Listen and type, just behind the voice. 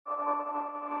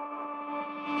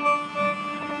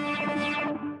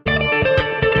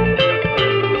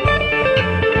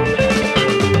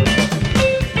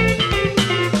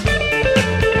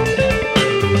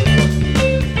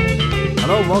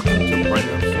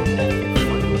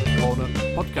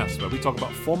podcast where we talk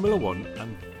about Formula One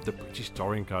and the British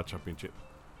Touring Car Championship.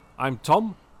 I'm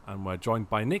Tom, and we're joined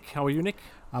by Nick. How are you, Nick?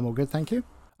 I'm all good, thank you.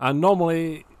 And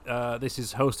normally, this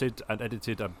is hosted and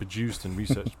edited and produced and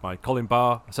researched by Colin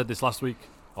Barr. I said this last week,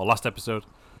 or last episode,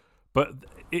 but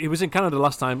he was in Canada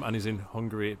last time, and he's in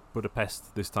Hungary,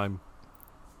 Budapest this time.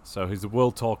 So his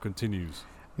world tour continues.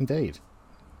 Indeed.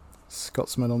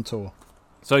 Scotsman on tour.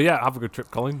 So yeah, have a good trip,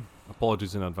 Colin.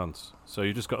 Apologies in advance. So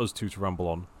you just got us two to ramble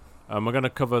on. We're going to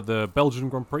cover the Belgian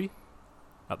Grand Prix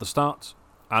at the start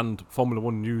and Formula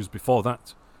One news before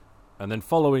that. And then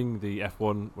following the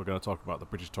F1, we're going to talk about the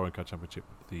British Touring Car Championship,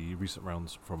 the recent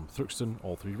rounds from Thruxton,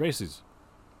 all three races.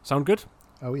 Sound good?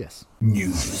 Oh, yes.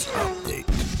 News update.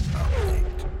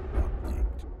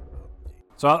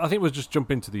 So I think we'll just jump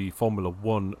into the Formula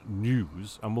One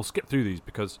news, and we'll skip through these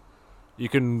because you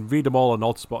can read them all on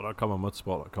autosport.com or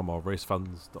motorsport.com or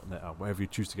racefans.net or wherever you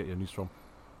choose to get your news from.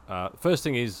 First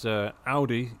thing is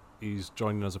Audi is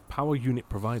joining as a power unit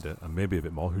provider, and maybe a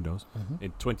bit more, who knows,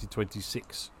 in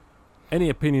 2026. Any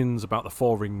opinions about the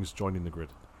four rings joining the grid?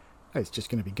 It's just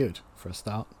going to be good for a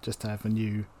start, just to have a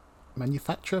new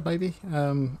manufacturer, maybe,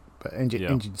 but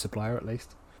engine supplier at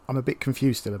least. I'm a bit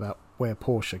confused still about where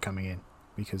Porsche are coming in,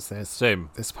 because they're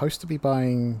supposed to be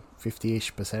buying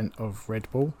 50-ish% of Red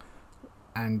Bull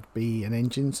and be an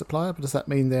engine supplier, but does that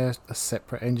mean they're a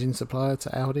separate engine supplier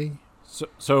to Audi?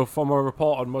 So from a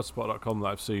report on motorsport.com that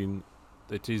I've seen,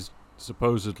 it is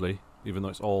supposedly, even though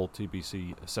it's all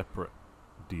TBC, a separate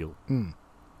deal.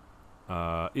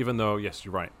 Even though, yes,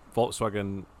 you're right,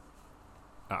 Volkswagen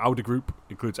Audi Group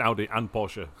includes Audi and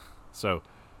Porsche, so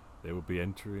they will be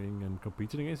entering and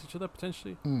competing against each other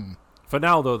potentially. For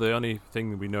now, though, the only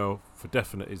thing we know for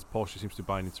definite is Porsche seems to be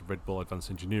buying into Red Bull Advanced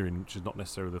Engineering, which is not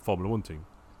necessarily the Formula One team.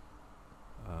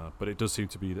 But it does seem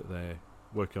to be that they're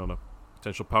working on a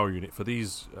potential power unit for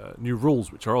these new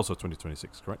rules, which are also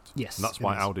 2026, correct? Yes. And that's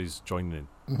why Audi's joining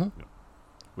in,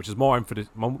 which is more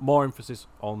emphasis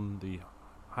on the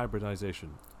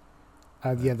hybridization.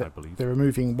 I believe. They're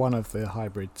removing one of the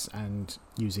hybrids and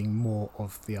using more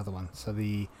of the other one. So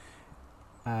the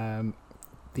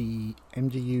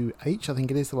MGU-H, I think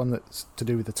it is, the one that's to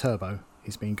do with the turbo,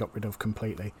 is being got rid of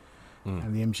completely.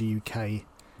 And the MGU-K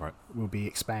will be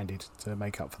expanded to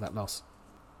make up for that loss.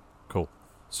 Cool.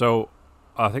 So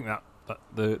I think that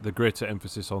the greater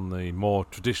emphasis on the more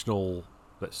traditional,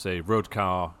 let's say, road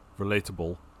car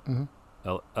relatable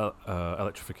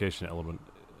electrification element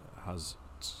has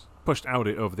pushed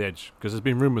Audi over the edge, because there's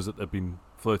been rumours that they've been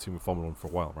flirting with Formula 1 for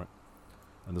a while, right?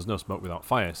 And there's no smoke without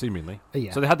fire, seemingly.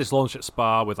 Yeah. So they had this launch at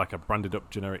Spa with like a branded up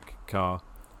generic car,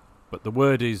 but the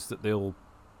word is that they'll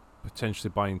potentially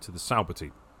buy into the Sauber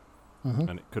team,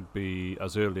 and it could be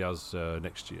as early as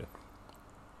next year,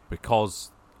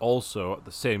 because also at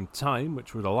the same time,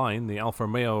 which would align, the Alfa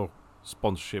Romeo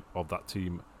sponsorship of that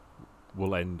team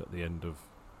will end at the end of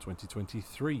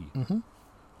 2023,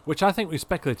 which I think we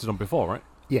speculated on before, right?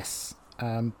 Yes.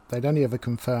 They'd only ever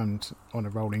confirmed on a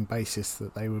rolling basis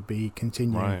that they would be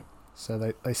continuing. Right.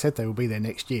 So they said they will be there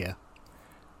next year,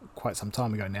 quite some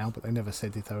time ago now, but they never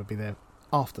said if they would be there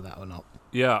after that or not.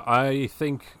 Yeah, I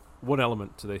think one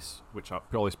element to this, which are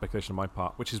purely speculation on my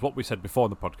part, which is what we said before in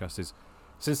the podcast, is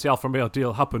since the Alfa Romeo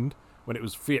deal happened, when it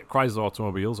was Fiat Chrysler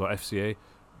Automobiles, or FCA,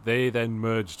 they then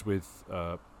merged with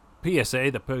PSA,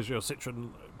 the Peugeot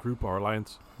Citroën Group or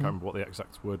Alliance, can't remember what the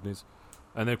exact word is,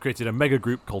 and they've created a mega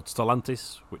group called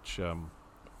Stellantis, which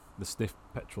the Sniff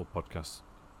Petrol podcast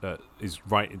is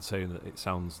right in saying that it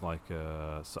sounds like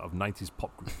a sort of 90s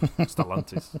pop group,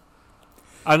 Stellantis.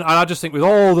 And I just think with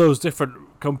all those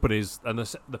different companies, and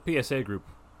the PSA group,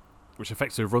 which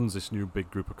effectively runs this new big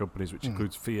group of companies, which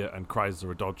includes Fiat and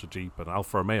Chrysler, Dodge, Jeep, and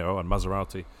Alfa Romeo and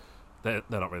Maserati, they're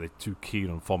not really too keen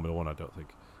on Formula One, I don't think.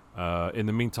 In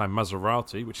the meantime,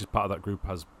 Maserati, which is part of that group,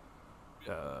 has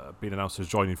been announced as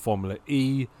joining Formula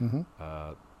E.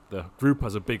 The group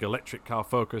has a big electric car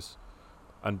focus,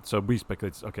 and so we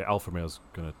speculated, okay, Alfa Romeo's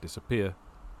going to disappear.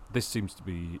 This seems to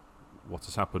be what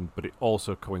has happened, but it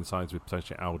also coincides with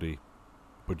potentially Audi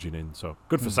budging in. So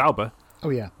good for Sauber. Oh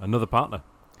yeah, another partner.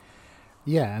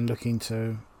 Yeah, and looking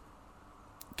to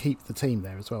keep the team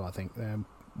there as well. I think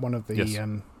one of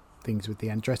the things with the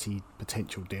Andretti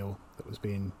potential deal that was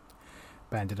being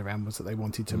bandied around was that they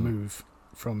wanted to move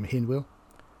from Hinwil,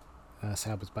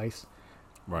 Sauber's base,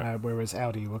 whereas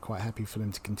Audi were quite happy for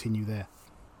them to continue there,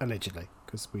 allegedly,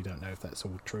 because we don't know if that's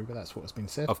all true, but that's what's been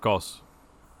said. Of course.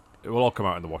 It will all come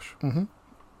out in the wash.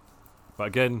 But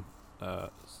again,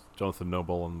 Jonathan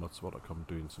Noble on motorsport.com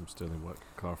doing some sterling work,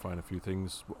 clarifying a few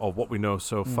things of what we know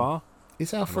so far.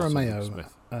 Is Alfa Romeo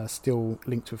still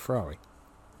linked with Ferrari?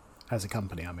 As a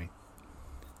company, I mean.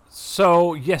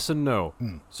 So yes and no.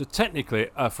 So technically,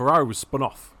 Ferrari was spun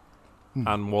off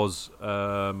and was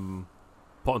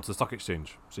put onto the stock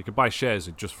exchange, so you could buy shares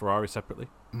in just Ferrari separately.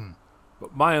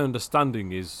 But my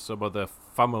understanding is some of the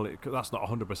family, that's not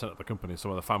 100% of the company, some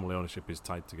of the family ownership is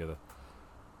tied together,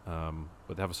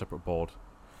 but they have a separate board.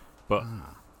 But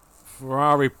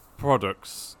Ferrari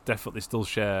products definitely still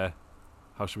share,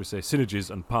 how should we say, synergies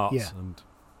and parts, and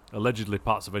allegedly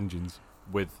parts of engines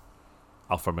with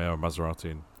Alfa Romeo and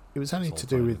Maserati. And it was only to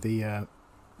do with the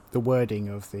wording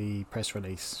of the press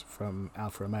release from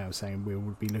Alfa Romeo saying we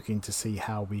will be looking to see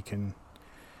how we can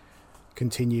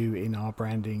continue in our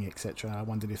branding, etc. I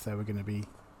wondered if they were going to be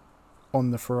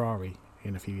on the Ferrari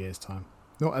in a few years' time.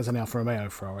 Not as an Alfa Romeo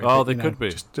Ferrari. Oh, but, they could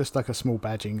be. Just like a small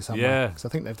badging somewhere. Yeah. Because I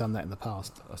think they've done that in the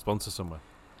past. A sponsor somewhere.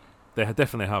 They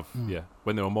definitely have,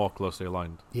 when they were more closely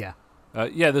aligned. Yeah.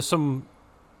 There's some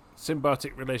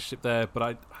symbiotic relationship there,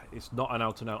 but it's not an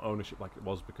out-and-out ownership like it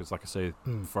was because, like I say,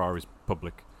 Ferrari's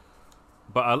public.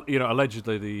 But,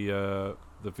 allegedly the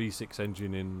V6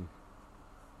 engine in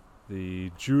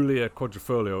the Giulia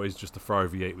Quadrifoglio is just a Ferrari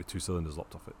V8 with 2 cylinders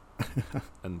lopped off it.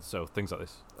 And so things like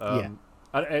this. And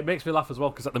it makes me laugh as well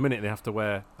because at the minute they have to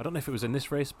wear, I don't know if it was in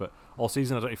this race, but all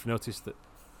season, I don't know if you noticed that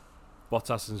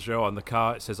Bottas and Zhou on the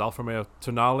car, it says Alfa Romeo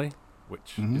Tonale,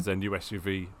 which is their new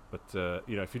SUV. But,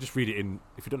 if you just read it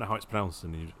if you don't know how it's pronounced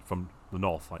and you're from the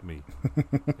north like me,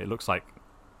 it looks like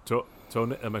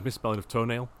a misspelling of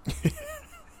toenail.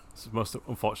 It's the most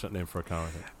unfortunate name for a car, I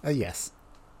think. Yes.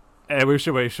 We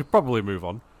should probably move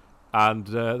on. And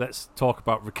let's talk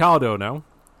about Ricciardo now.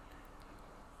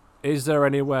 Is there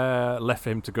anywhere left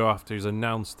for him to go after he's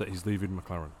announced that he's leaving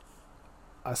McLaren?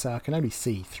 I can only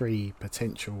see 3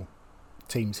 potential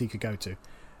teams he could go to.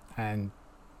 And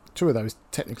 2 of those,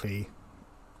 technically,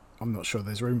 I'm not sure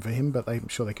there's room for him, but I'm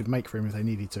sure they could make room if they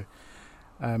needed to.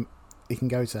 He can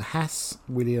go to Haas,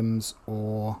 Williams,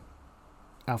 or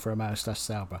Alfa Romeo /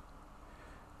 Sauber,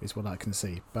 is what I can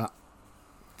see. But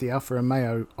the Alfa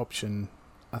Romeo option,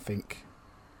 I think,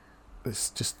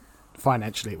 it's just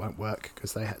financially it won't work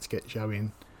because they had to get Zhou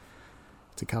in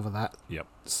to cover that. Yep.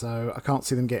 So I can't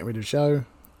see them getting rid of Zhou,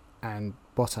 and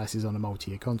Bottas is on a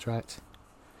multi-year contract.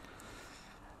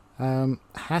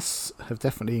 Haas have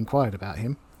definitely inquired about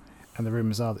him, and the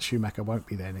rumours are that Schumacher won't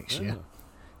be there next year.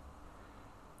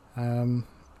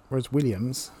 Whereas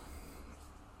Williams,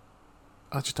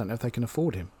 I just don't know if they can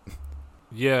afford him.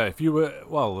 Yeah, if you were...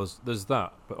 Well, there's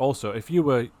that. But also, if you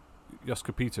were Jost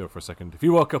Capito for a second, if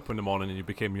you woke up in the morning and you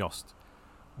became Jost,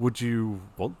 would you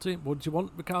want him? Would you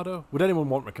want Ricciardo? Would anyone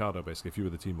want Ricciardo, basically, if you were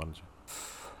the team manager?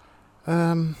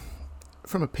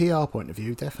 From a PR point of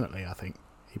view, definitely, I think.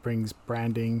 He brings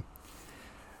branding,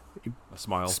 a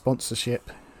smile,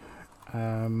 sponsorship,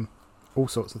 all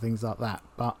sorts of things like that.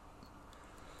 But,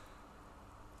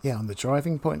 yeah, on the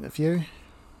driving point of view,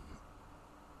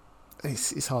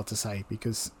 it's hard to say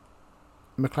because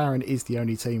McLaren is the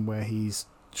only team where he's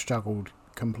struggled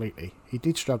completely. He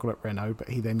did struggle at Renault, but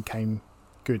he then came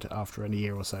good after a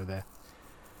year or so there.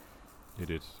 He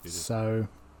did. So,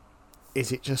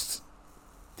 is it just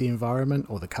the environment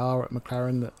or the car at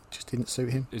McLaren that just didn't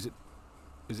suit him? Is it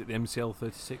the MCL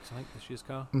 36, I think, this year's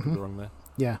car? Mm-hmm. Wrong there.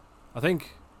 Yeah. I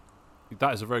think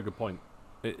that is a very good point.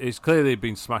 It's clearly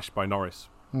been smashed by Norris,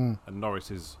 and Norris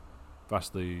is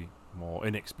vastly more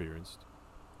inexperienced.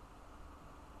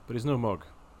 But he's no mug.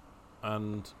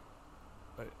 And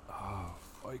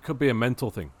it could be a mental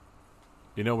thing.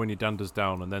 You know, when your dander's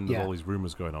down and then there's all these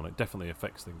rumours going on, it definitely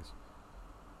affects things.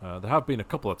 There have been a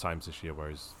couple of times this year where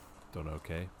he's done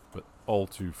okay, but all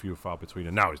too few far between.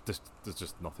 And now there's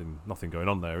just nothing going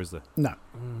on there, is there? No.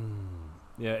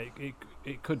 Yeah,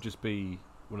 it could just be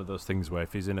one of those things where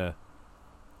if he's in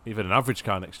even an average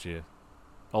car next year,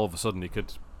 all of a sudden he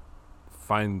could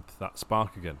find that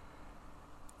spark again.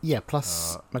 Yeah,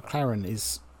 plus McLaren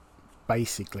is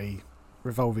basically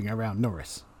revolving around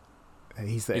Norris.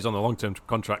 He's on the long-term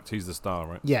contract, he's the star,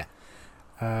 right? Yeah.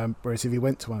 Whereas if he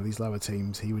went to one of these lower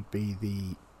teams, he would be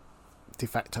the de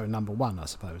facto number 1, I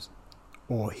suppose.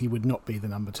 Or he would not be the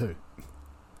number 2.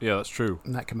 Yeah, that's true.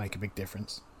 And that can make a big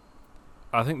difference.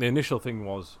 I think the initial thing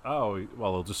was,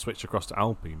 they'll just switch across to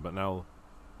Alpine, but now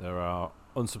there are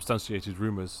unsubstantiated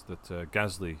rumours that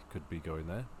Gasly could be going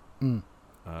there.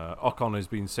 Ocon has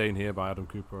been saying here by Adam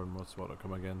Cooper and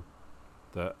Motorsport.com again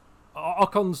that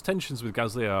Ocon's tensions with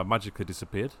Gasly are magically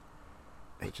disappeared,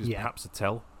 which is perhaps a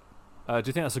tell. Do you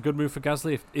think that's a good move for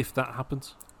Gasly if that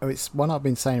happens? Oh, it's one I've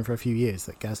been saying for a few years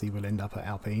that Gasly will end up at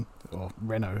Alpine, or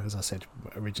Renault, as I said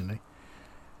originally.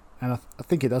 And I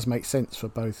think it does make sense for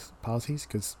both parties,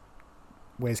 because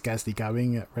where's Gasly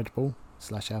going at Red Bull /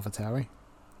 AlphaTauri?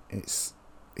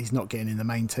 He's not getting in the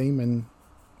main team, and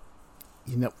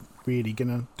you're not really going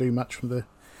to do much from the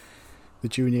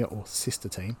junior or sister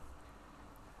team.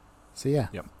 So yeah,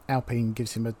 Alpine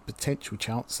gives him a potential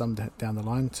chance some down the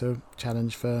line to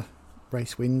challenge for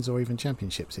race wins or even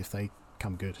championships if they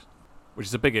come good. Which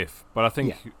is a big if, but I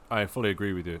think I fully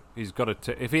agree with you. He's got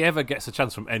to, if he ever gets a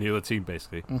chance from any other team,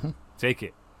 basically, take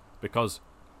it, because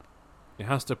he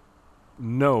has to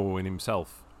know in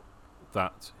himself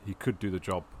that he could do the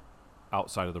job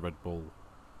outside of the Red Bull.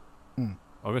 I'm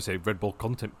going to say Red Bull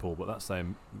content pool, but that's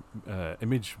their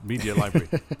image media library.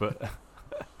 But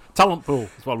talent pool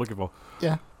is what I'm looking for.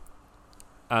 Yeah.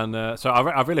 And so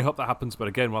I really hope that happens. But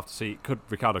again, we'll have to see.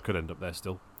 Ricardo could end up there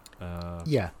still.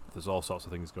 There's all sorts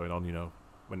of things going on,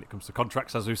 when it comes to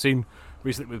contracts, as we've seen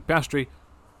recently with Piastri.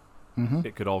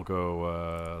 It could all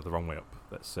go the wrong way up,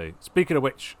 let's say. Speaking of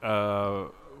which,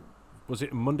 was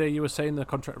it Monday you were saying the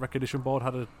contract recognition board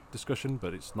had a discussion,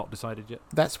 but it's not decided yet?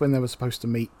 That's when they were supposed to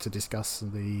meet to discuss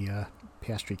the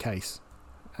Piastri case.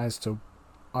 As to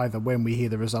either when we hear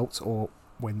the results or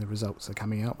when the results are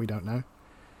coming out, we don't know.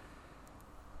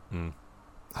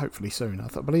 Hopefully soon. I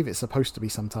believe it's supposed to be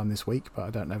sometime this week, but I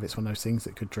don't know if it's one of those things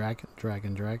that could drag.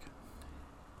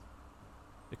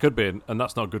 It could be, and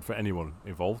that's not good for anyone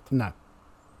involved. No.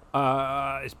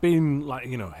 It's been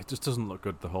it just doesn't look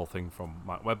good, the whole thing from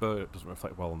Mark Webber. It doesn't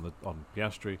reflect well on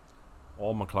Piastri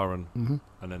or McLaren.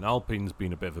 And then Alpine's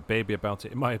been a bit of a baby about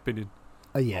it, in my opinion.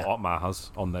 Yeah. Or Otmar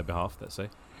has on their behalf, let's say.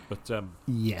 But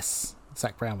yes.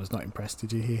 Zach Brown was not impressed.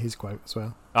 Did you hear his quote as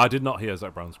well? I did not hear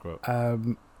Zach Brown's quote.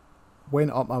 When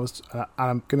Otmar was...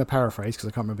 I'm going to paraphrase because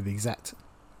I can't remember the exact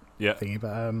thingy,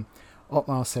 but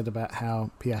Otmar said about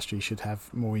how Piastri should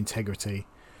have more integrity,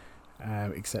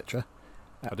 etc.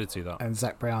 I did see that. And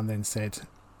Zach Brown then said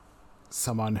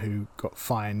someone who got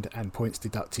fined and points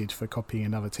deducted for copying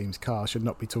another team's car should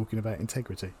not be talking about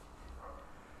integrity.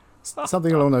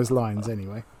 Something along those lines,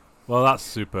 anyway. Well, that's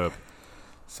superb.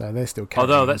 So they're still...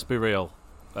 Although, let's be real,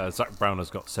 Zach Brown has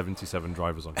got 77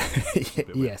 drivers on him.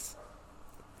 Yes.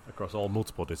 Across all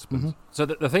multiple disciplines. So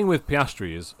the thing with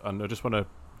Piastri is, and I just want to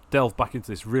delve back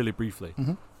into this really briefly,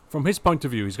 from his point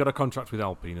of view, he's got a contract with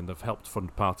Alpine and they've helped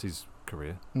fund Party's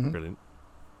career. Brilliant.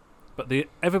 But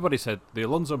everybody said the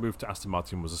Alonso move to Aston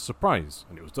Martin was a surprise,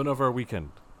 and it was done over a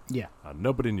weekend. Yeah. And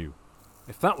nobody knew.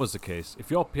 If that was the case, if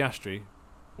you're Piastri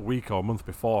a week or a month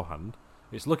beforehand,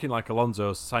 it's looking like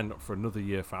Alonso's signed up for another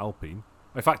year for Alpine.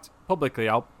 In fact, publicly,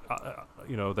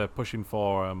 they're pushing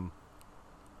for...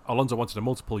 Alonso wanted a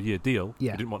multiple-year deal.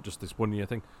 Yeah. He didn't want just this one-year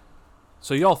thing.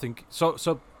 So you all think... So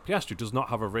Piastri does not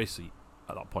have a race seat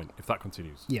at that point, if that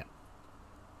continues. Yeah.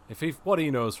 What he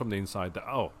knows from the inside that,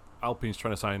 Alpine's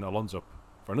trying to sign Alonso up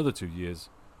for another 2 years,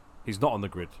 he's not on the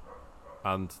grid.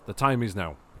 And the time is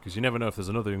now, because you never know if there's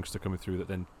another youngster coming through that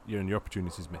then your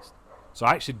opportunity's missed. So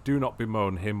I actually do not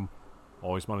bemoan him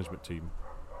or his management team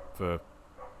for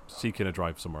seeking a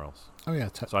drive somewhere else. Oh yeah,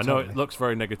 so I know it looks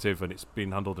very negative and it's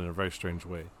been handled in a very strange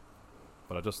way,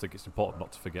 but I just think it's important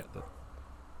not to forget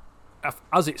that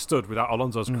as it stood without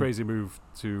Alonso's crazy move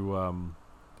to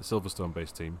the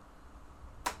Silverstone-based team,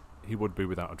 he would be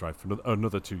without a drive for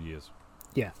another 2 years.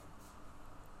 Yeah.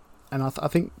 And I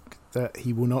think that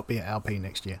he will not be at Alpine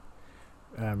next year,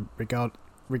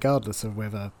 regardless of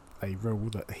whether they rule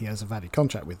that he has a valid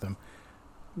contract with them.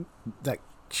 That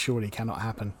surely cannot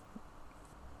happen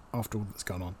after all that's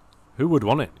gone on. Who would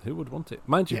want it? Who would want it?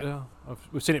 Mind you,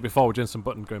 we've seen it before with Jenson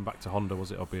Button going back to Honda,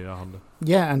 was it? Or BR Honda?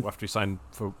 Yeah, and after he signed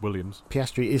for Williams.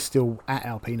 Piastri is still at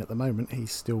Alpine at the moment.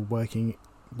 He's still working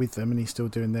with them and he's still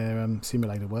doing their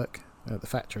simulator work at the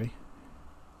factory.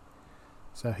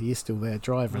 So he is still their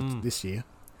driver this year.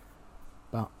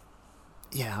 But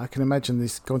yeah, I can imagine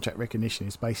this contract recognition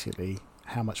is basically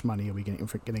how much money are we going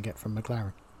to get from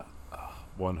McLaren?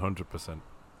 100%.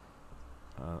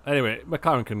 Anyway,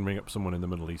 McLaren can ring up someone in the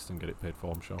Middle East and get it paid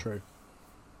for, I'm sure. True.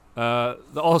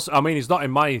 He's not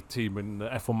in my team in the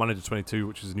F1 Manager 22,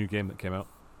 which is a new game that came out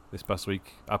this past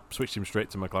week. I switched him straight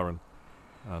to McLaren,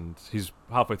 and he's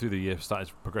halfway through the year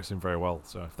started progressing very well.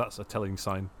 So if that's a telling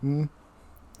sign,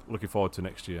 looking forward to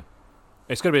next year.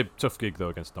 It's going to be a tough gig, though,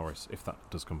 against Norris, if that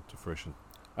does come to fruition.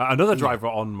 Another driver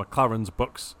on McLaren's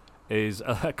books is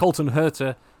Colton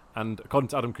Herta, and according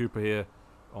to Adam Cooper here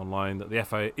online, that the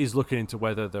FIA is looking into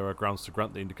whether there are grounds to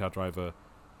grant the IndyCar driver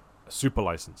a super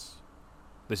license.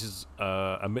 This is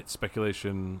amidst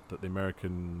speculation that the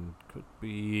American could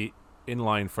be in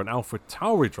line for an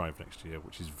AlphaTauri drive next year,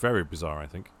 which is very bizarre, I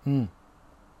think.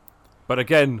 But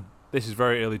again, this is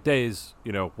very early days.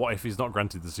 What if he's not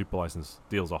granted the super license?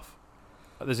 Deal's off.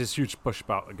 There's this huge push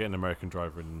about getting an American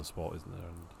driver in the sport, isn't there?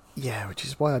 Yeah, which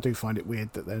is why I do find it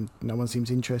weird that no one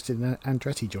seems interested in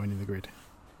Andretti joining the grid.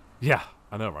 Yeah,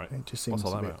 I know, right? It just seems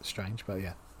a bit strange, but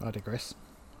yeah, I digress.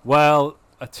 Well,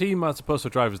 a team as opposed to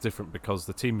a driver is different because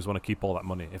the teams want to keep all that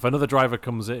money. If another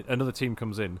team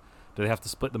comes in, do they have to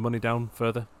split the money down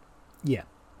further? Yeah.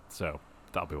 So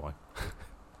that'll be why,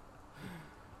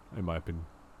 in my opinion.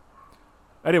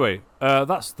 Anyway,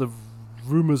 that's the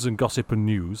rumours and gossip and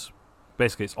news.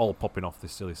 Basically, it's all popping off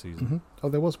this silly season. Mm-hmm. Oh,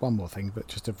 there was one more thing, but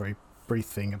just a very brief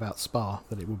thing about Spa,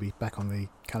 that it will be back on the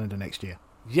calendar next year.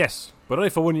 Yes, but only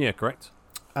for 1 year, correct?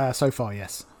 So far,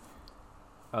 yes.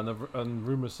 And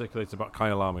rumours circulated about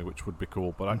Kyle Army, which would be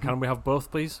cool. But can we have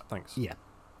both, please? Thanks. Yeah.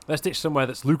 Let's ditch somewhere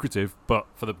that's lucrative, but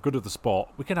for the good of the sport,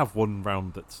 we can have one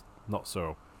round that's not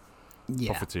so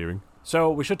profiteering.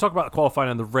 So we should talk about the qualifying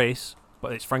and the race,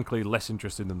 but it's frankly less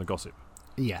interesting than the gossip.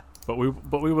 Yeah. But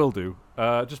we will do.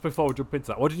 Just before we jump into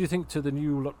that, what did you think to the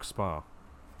new look Spa?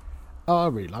 Oh, I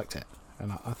really liked it.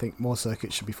 And I think more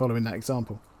circuits should be following that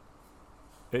example.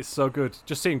 It's so good.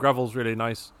 Just seeing gravel's really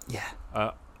nice.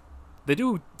 Yeah. They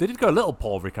did go a little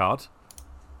Paul Ricard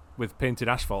with painted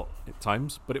asphalt at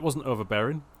times, but it wasn't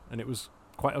overbearing, and it was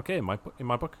quite okay in my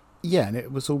book. Yeah, and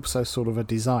it was also sort of a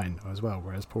design as well,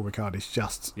 whereas Paul Ricard is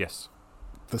just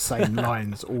the same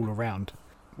lines all around.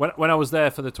 When I was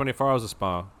there for the 24 hours of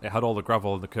Spa, it had all the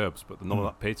gravel and the curbs, but none of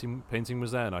that painting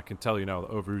was there, and I can tell you now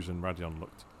that Overoos and Radion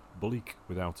looked bleak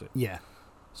without it. Yeah.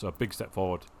 So a big step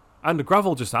forward. And the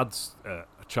gravel just adds a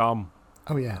charm.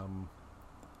 Oh, yeah.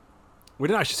 We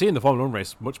didn't actually see in the Formula 1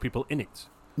 race much people in it.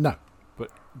 No.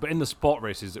 But in the sport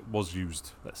races, it was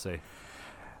used, let's say.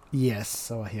 Yes,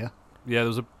 so I hear. Yeah, there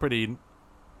was a pretty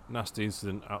nasty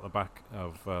incident out the back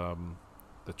of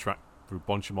the track through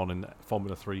Bonchimon in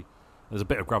Formula 3. There's a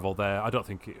bit of gravel there. I don't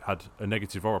think it had a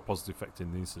negative or a positive effect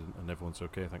in the incident, and everyone's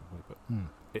okay, thankfully. But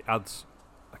it adds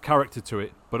a character to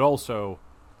it. But also,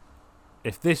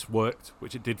 if this worked,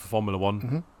 which it did for Formula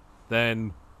 1,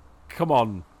 then come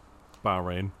on,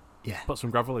 Bahrain. Yeah. Put some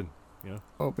gravel in, you know.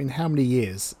 Well, I mean, how many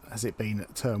years has it been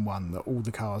at Turn 1 that all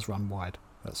the cars run wide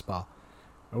at Spa?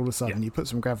 All of a sudden, you put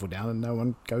some gravel down and no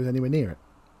one goes anywhere near it.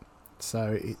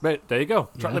 So but there you go.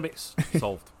 Track limits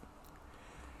solved.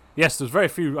 Yes, there's very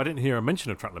few. I didn't hear a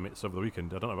mention of track limits over the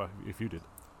weekend. I don't know if you did.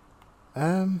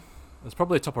 There's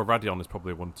probably top of Radion is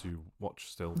probably one to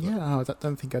watch still. Yeah, I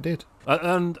don't think I did.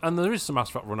 And there is some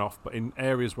asphalt runoff, but in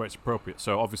areas where it's appropriate.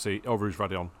 So obviously Overoos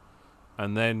Radion,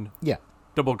 and then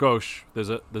Double Gauche. There's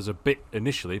a bit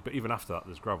initially, but even after that,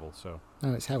 there's gravel. So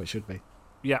no, it's how it should be.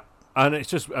 Yeah. And it's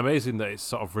just amazing that it's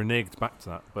sort of reneged back to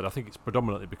that. But I think it's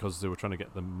predominantly because they were trying to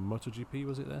get the MotoGP,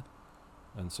 was it there?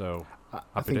 And so,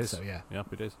 I think so, yeah. Yeah,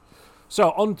 happy days.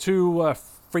 So, on to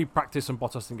free practice, and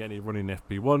Bottas didn't get any running in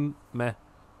FP1. Meh.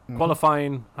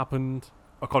 Qualifying happened.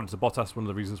 According to Bottas, one of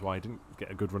the reasons why he didn't get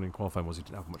a good run in qualifying was he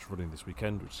didn't have much running this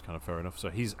weekend, which is kind of fair enough. So,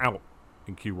 he's out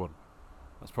in Q1.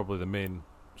 That's probably the main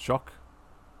shock.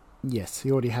 Yes,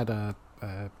 he already had a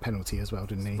penalty as well,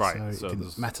 didn't he? Right. So it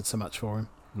didn't matter so much for him.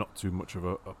 Not too much of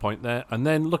a point there. And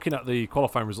then looking at the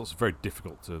qualifying results, it's very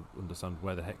difficult to understand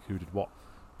where the heck who did what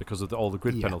because of all the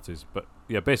grid penalties. But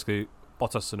yeah, basically,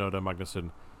 Bottas, Tsunoda,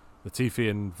 Magnussen, Latifi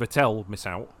and Vettel miss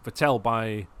out. Vettel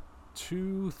by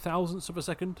 0.002 of a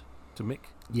second to Mick.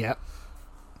 Yeah.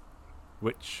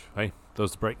 Which, hey,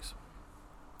 those are the breaks.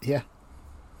 Yeah.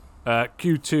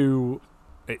 Q2,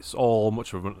 it's all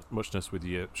much of a muchness with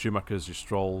your Schumachers, your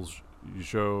Strolls, your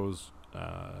Zhous,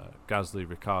 Gasly,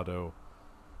 Ricciardo,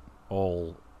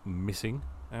 all missing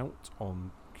out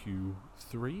on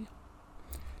Q3.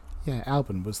 Yeah,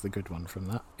 Albon was the good one from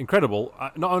that. Incredible.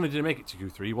 Not only did he make it to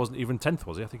Q3, he wasn't even 10th,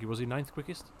 was he? I think he was 9th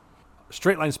quickest.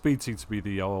 Straight line speed seemed to be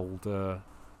the old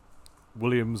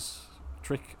Williams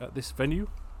trick at this venue.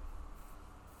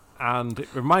 And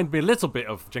it reminded me a little bit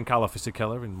of Giancarlo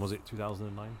Fisichella in, was it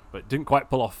 2009? But it didn't quite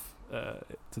pull off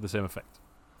to the same effect.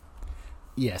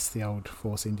 Yes, the old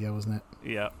Force India, wasn't it?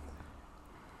 Yeah.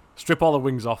 Strip all the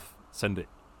wings off, send it.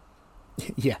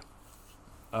 Yeah.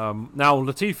 Now,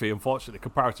 Latifi, unfortunately,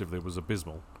 comparatively, was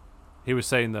abysmal. He was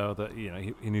saying, though, that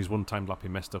in his one-time lap he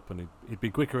messed up and he'd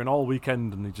been quicker in all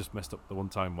weekend and he just messed up the one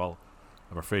time. Well,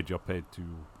 I'm afraid you're paid to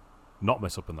not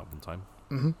mess up in that one time.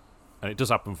 Mm-hmm. And it does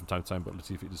happen from time to time, but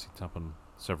Latifi does happen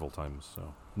several times.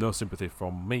 So no sympathy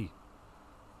from me.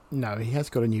 No, he has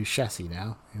got a new chassis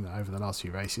now over the last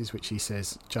few races, which he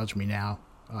says, judge me now,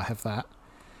 I have that.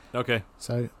 Okay.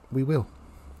 So we will.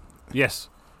 Yes.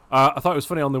 I thought it was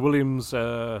funny on the Williams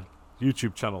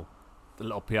YouTube channel, the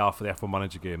little PR for the F1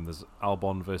 Manager game. There's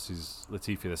Albon versus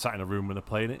Latifi. They're sat in a room when they're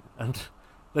playing it, and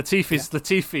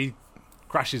Latifi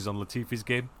crashes on Latifi's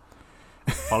game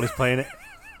while he's playing it,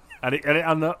 and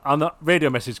the radio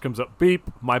message comes up: beep,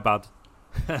 my bad.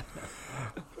 That's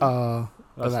true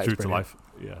to brilliant. life.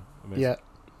 Yeah, amazing. Yeah,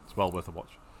 it's well worth a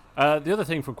watch. The other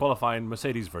thing from qualifying,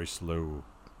 Mercedes very slow.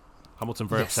 Hamilton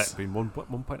very upset, being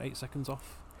 1.8 seconds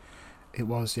off. It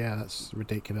was, yeah, that's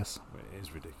ridiculous. It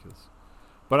is ridiculous.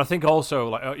 But I think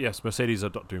also, yes, Mercedes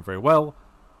are not doing very well,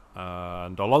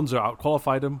 and Alonso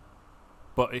out-qualified them,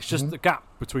 but it's just the gap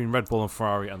between Red Bull and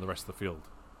Ferrari and the rest of the field,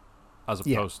 as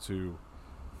opposed to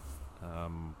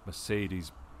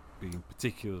Mercedes being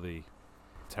particularly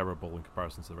terrible in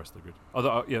comparison to the rest of the grid.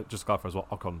 Although, just to clarify as well,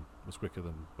 Ocon was quicker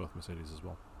than both Mercedes as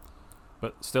well.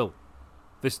 But still,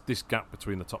 this gap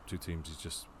between the top two teams is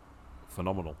just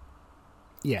phenomenal.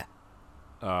 Yeah.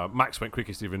 Max went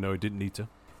quickest even though he didn't need to.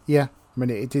 Yeah, I mean,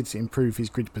 it did improve his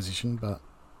grid position, but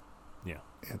yeah,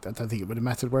 I don't think it would have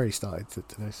mattered where he started for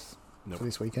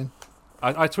this weekend.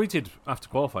 I tweeted after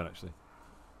qualifying, actually.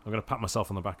 I'm going to pat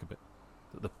myself on the back a bit.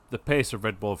 The pace of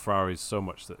Red Bull and Ferrari is so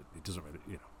much that it doesn't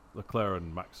really, Leclerc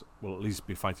and Max will at least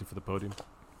be fighting for the podium.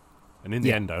 And in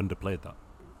the end, I underplayed that.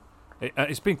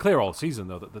 It's been clear all season,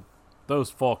 though, that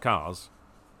those four cars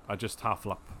are just half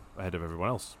lap ahead of everyone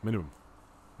else, minimum,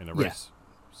 in a race.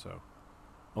 So,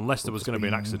 unless there was going to be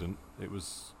an accident, it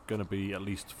was going to be at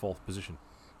least fourth position.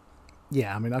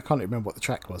 Yeah, I mean, I can't remember what the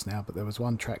track was now, but there was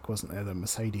one track, wasn't there, that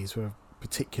Mercedes were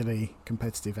particularly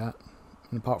competitive at.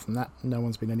 And apart from that, no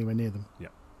one's been anywhere near them. Yeah,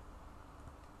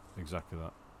 exactly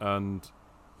that. And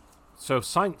so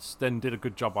Sainz then did a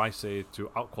good job, I say, to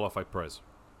out-qualify Perez.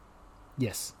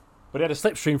 Yes. But he had a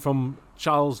slipstream from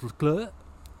Charles Leclerc,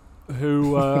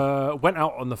 who went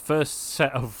out on the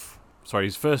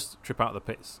his first trip out of the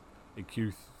pits in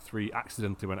Q3,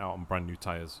 accidentally went out on brand new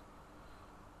tyres.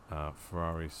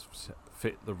 Ferrari's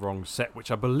fit the wrong set,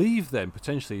 which I believe then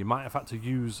potentially he might have had to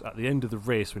use at the end of the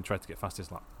race when he tried to get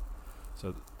fastest lap.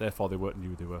 So therefore they weren't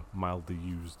new, they were mildly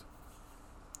used.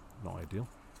 Not ideal,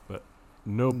 but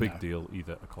no big deal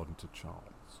either, according to Charles.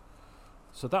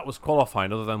 So that was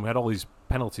qualifying, other than we had all these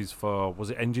penalties for, was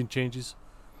it engine changes?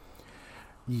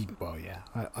 Well, yeah.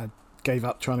 I gave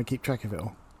up trying to keep track of it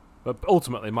all. But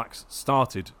ultimately, Max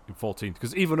started in 14th,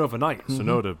 because even overnight,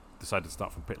 Tsunoda decided to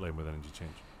start from pit lane with an engine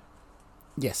change.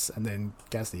 Yes, and then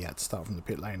Gasly had to start from the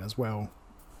pit lane as well.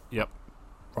 Yep.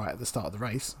 Right at the start of the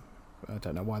race. I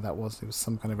don't know why that was. There was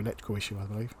some kind of electrical issue, I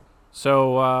believe.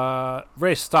 So,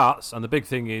 race starts, and the big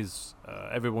thing is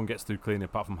everyone gets through clean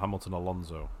apart from Hamilton and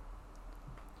Alonso.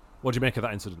 What do you make of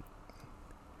that incident?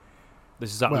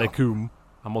 This is at Lecum.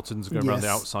 Hamilton's going around the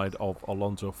outside of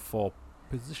Alonso for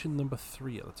position number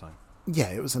 3 at the time. Yeah,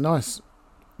 it was a nice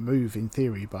move in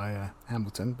theory by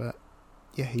Hamilton, but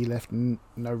he left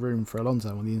no room for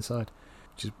Alonso on the inside,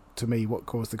 which is, to me, what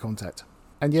caused the contact.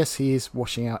 And yes, he is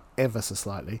washing out ever so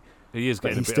slightly. He is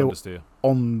getting a bit understeer.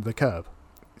 On the curb,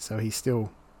 so he's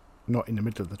still not in the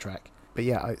middle of the track. But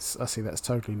yeah, I see that's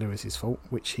totally Lewis's fault,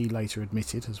 which he later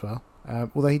admitted as well.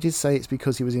 Although he did say it's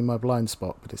because he was in my blind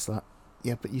spot, but it's like,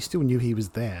 yeah, but you still knew he was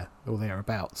there or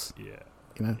thereabouts. Yeah.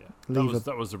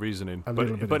 That was the reasoning.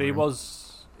 But he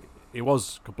was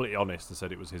completely honest and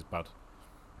said it was his bad.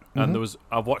 And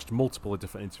I've watched multiple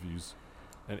different interviews,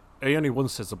 and he only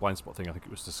once says the blind spot thing. I think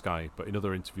it was to Sky, but in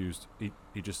other interviews, he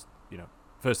just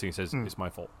first thing he says, it's my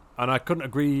fault, and I couldn't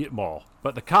agree more.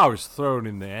 But the car is thrown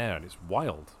in the air, and it's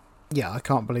wild. Yeah, I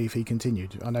can't believe he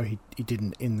continued. I know he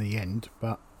didn't in the end,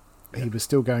 but he was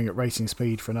still going at racing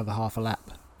speed for another half a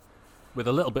lap. With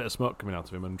a little bit of smoke coming out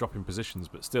of him and dropping positions,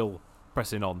 but still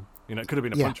pressing on. It could have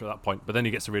been a puncture at that point, but then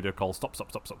he gets a radio call, stop.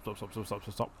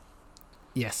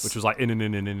 Yes. Which was like in. I'm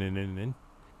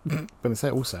going to say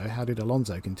also, how did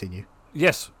Alonso continue?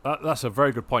 Yes, that's a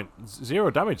very good point.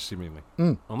 0 damage, seemingly.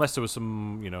 Unless there was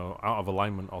some, out of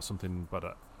alignment or something,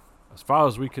 but as far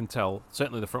as we can tell,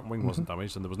 certainly the front wing wasn't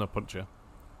damaged and there was no puncture.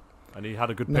 And he had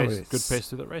a good pace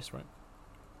through that race, right?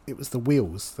 It was the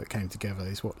wheels that came together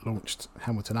is what launched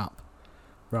Hamilton up,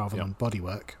 rather than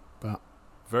bodywork. But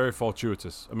very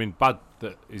fortuitous. I mean, bad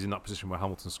that he's in that position where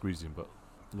Hamilton squeezed him, but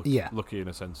lucky in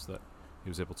a sense that he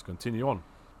was able to continue on.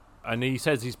 And he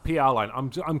says his PR line,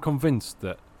 I'm convinced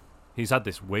that he's had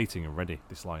this waiting and ready,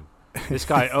 this line. This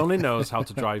guy only knows how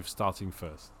to drive starting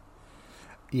first.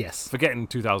 Yes. Forgetting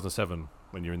 2007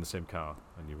 when you're in the same car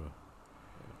and you were...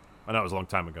 I know it was a long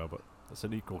time ago, but that's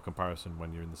an equal comparison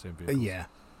when you're in the same vehicle. Yeah.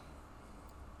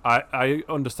 I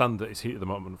understand that it's heat of the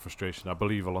moment frustration. I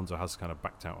believe Alonso has kind of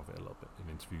backed out of it a little bit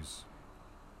in interviews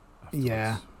afterwards.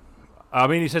 Yeah. I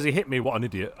mean, he says he hit me, what an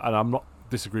idiot, and I'm not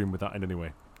disagreeing with that in any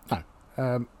way.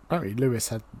 No. Apparently Lewis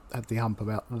had the hump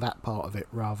about that part of it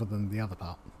rather than the other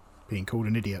part. Being called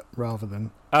an idiot rather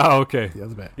than the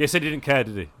other bit. He said he didn't care,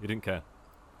 did he? He didn't care.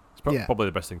 It's probably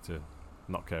the best thing to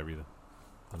not care either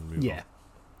and move on.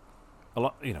 A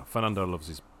lot, Fernando loves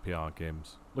his PR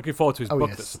games. Looking forward to his book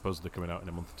that's supposedly coming out in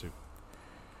a month or two.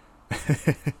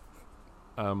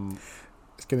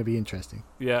 It's going to be interesting.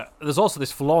 Yeah, there's also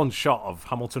this forlorn shot of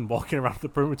Hamilton walking around the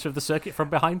perimeter of the circuit from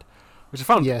behind, which I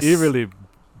found eerily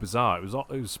bizarre. It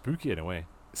was spooky in a way.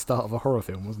 Start of a horror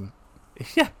film, wasn't it?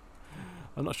 Yeah.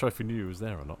 I'm not sure if he knew he was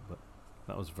there or not, but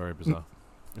that was very bizarre.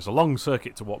 It's a long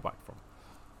circuit to walk back from.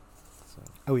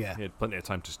 So he had plenty of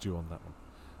time to stew on that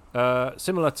one.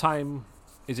 Similar time,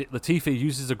 is it Latifi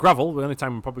uses a gravel? The only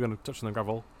time I'm probably going to touch on the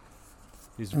gravel.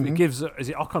 He gives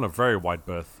Ocon a very wide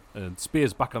berth and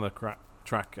spears back on the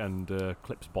track and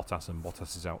clips Bottas, and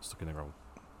Bottas is out, stuck in the gravel.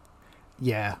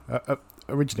 Yeah.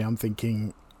 Originally, I'm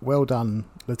thinking, well done,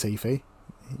 Latifi.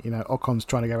 Ocon's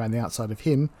trying to go around the outside of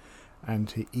him,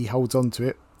 and he holds on to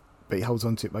it, but he holds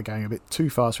on to it by going a bit too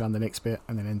fast around the next bit,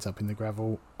 and then ends up in the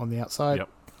gravel on the outside. Yep.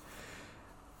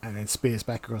 And then spears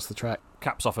back across the track.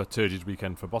 Caps off a turgid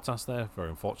weekend for Bottas there. Very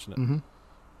unfortunate.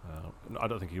 I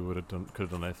don't think he could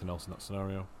have done anything else in that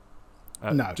scenario.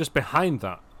 No. Just behind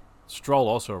that, Stroll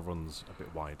also runs a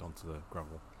bit wide onto the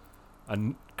gravel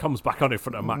and comes back on in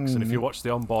front of Max. And if you watch the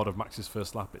onboard of Max's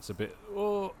first lap, it's a bit,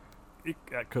 it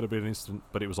could have been an incident,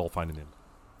 but it was all fine in the end.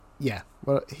 Yeah,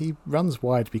 well, he runs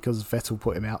wide because Vettel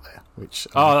put him out there, which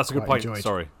that's a good point. Enjoyed.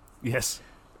 Sorry. Yes.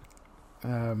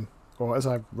 Or as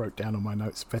I wrote down on my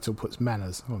notes, Vettel puts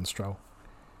manners on Stroll.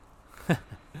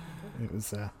 It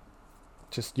was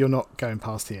just, you're not going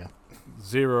past here.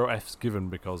 0 Fs given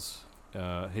because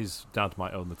his dad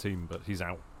might own the team, but he's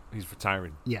out. He's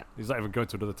retiring. Yeah. He's not even going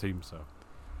to another team, so.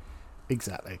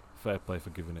 Exactly. Fair play for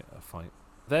giving it a fight.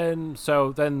 Then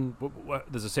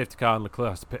there's a safety car and Leclerc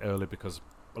has to pit early because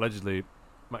allegedly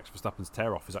Max Verstappen's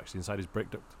tear-off is actually inside his brake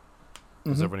duct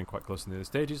because they're running quite close in the other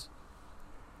stages.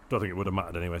 Don't think it would have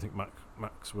mattered anyway. I think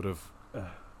Max would have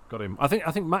got him. I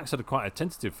think Max had quite a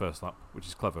tentative first lap, which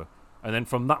is clever. And then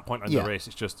from that point in the race,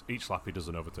 it's just each lap he does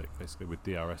an overtake, basically, with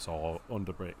DRS or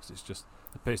under brakes. It's just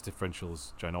the pace differential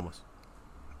is ginormous.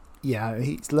 Yeah,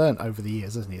 he's learnt over the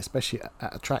years, hasn't he? Especially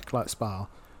at a track like Spa,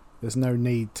 there's no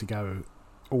need to go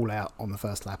all out on the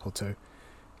first lap or two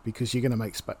because you're going to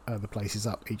make the places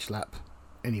up each lap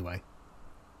anyway.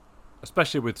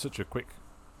 Especially with such a quick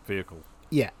vehicle.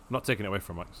 Yeah. I'm not taking it away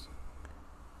from Max.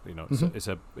 It's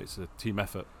a team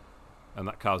effort, and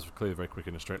that car's clearly very quick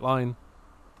in a straight line.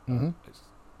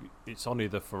 It's only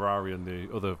the Ferrari and the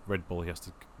other Red Bull he has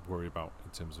to worry about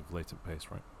in terms of latent pace,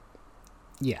 right?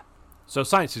 Yeah. So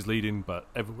Sainz is leading, but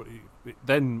everybody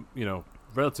then,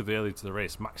 relatively early to the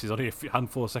race, Max is only a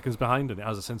handful of seconds behind, and it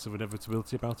has a sense of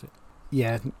inevitability about it.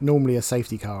 Yeah, normally a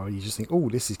safety car, you just think, oh,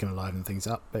 this is going to liven things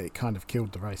up, but it kind of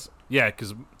killed the race. Yeah,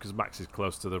 because Max is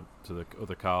close to the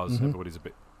other cars. Everybody's a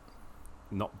bit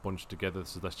not bunched together,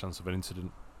 so there's less chance of an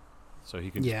incident. So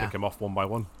he can just pick them off one by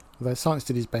one. Although Sainz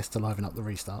did his best to liven up the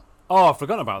restart. Oh, I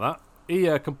forgot about that.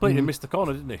 He completely missed the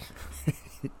corner, didn't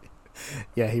he?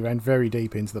 Yeah, he ran very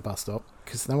deep into the bus stop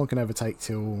because no one can overtake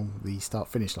till the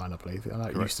start-finish line, I believe. I know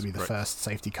it used to be the first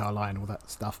safety car line, all that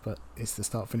stuff, but it's the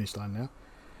start-finish line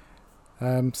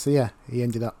now. So yeah, he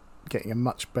ended up getting a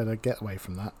much better getaway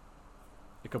from that.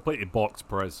 It completely balked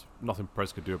Perez. Nothing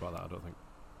Perez could do about that, I don't think.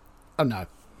 Oh no.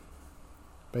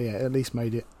 But yeah, at least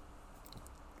made it.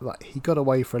 Like, he got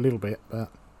away for a little bit,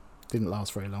 but didn't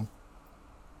last very long.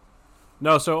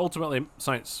 No, so ultimately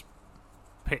Sainz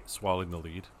pits while in the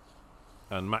lead,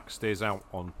 and Max stays out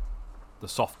on the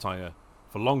soft tyre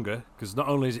for longer, because not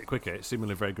only is it quicker, it's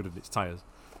seemingly very good at its tyres,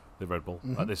 the Red Bull,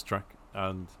 at this track,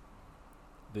 and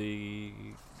the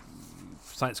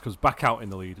Sainz comes back out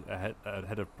in the lead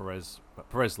ahead of Perez, but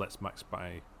Perez lets Max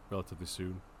by relatively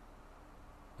soon.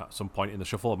 At some point in the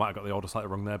shuffle, I might have got the order slightly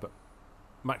wrong there, but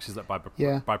Max is let by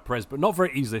Perez, but not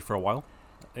very easily for a while.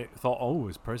 It thought,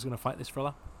 is Perez going to fight this for a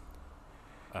lap?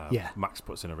 Max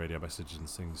puts in a radio message and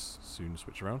things soon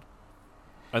switch around.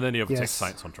 And then he overtakes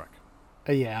Sainz on track.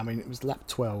 It was lap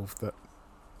 12 that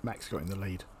Max got in the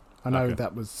lead. I know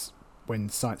that was when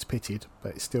Sainz pitted,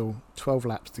 but it's still 12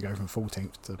 laps to go from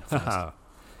 14th to first.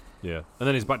 Yeah, and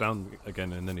then he's back down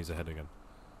again, and then he's ahead again.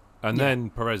 And then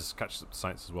Perez catches up to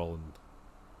Sainz as well, and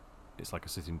it's like a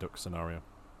sitting duck scenario.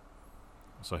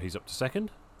 So he's up to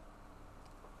second.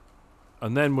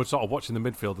 And then we're sort of watching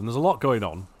the midfield, and there's a lot going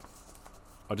on.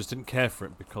 I just didn't care for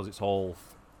it because it's all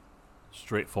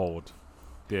straightforward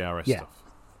DRS stuff.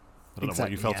 I don't know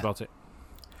what you felt about it.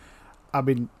 I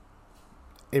mean,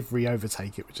 every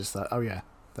overtake, it was just like,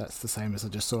 that's the same as I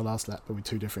just saw last lap, but with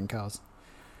two different cars.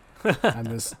 And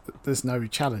there's no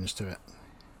challenge to it.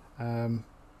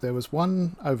 There was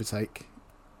one overtake,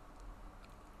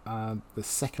 the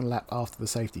second lap after the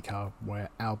safety car, where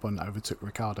Albon overtook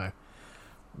Ricciardo,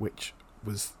 which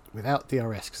was without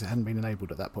DRS because it hadn't been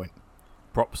enabled at that point.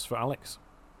 Props for Alex.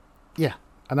 Yeah,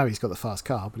 I know he's got the fast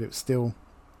car, but it was still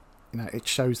it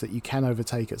shows that you can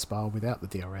overtake at Spa without the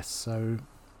DRS. So,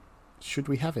 should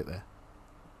we have it there?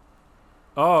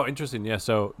 Oh, interesting. Yeah,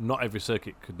 so not every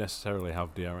circuit could necessarily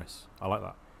have DRS. I like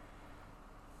that.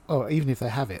 Oh, even if they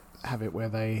have it where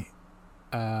they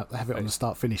have it on the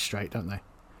start-finish straight, don't they?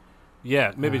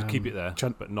 Yeah, maybe keep it there,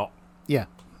 but not. Yeah,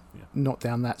 not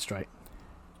down that straight.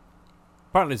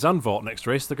 Apparently, Zandvoort next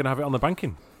race they're going to have it on the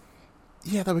banking.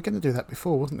 Yeah, they were going to do that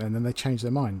before, wasn't they? And then they changed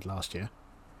their mind last year.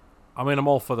 I mean, I'm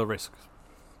all for the risk,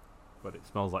 but it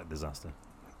smells like disaster.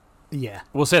 Yeah,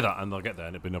 We'll say that, and they'll get there,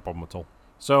 and it'll be no problem at all.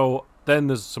 So then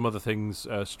there's some other things.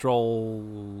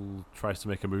 Stroll tries to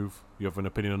make a move. You have an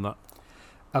opinion on that?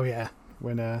 Oh yeah,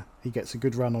 when he gets a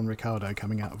good run on Ricciardo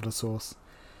coming out of the source,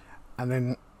 and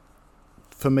then,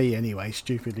 for me anyway,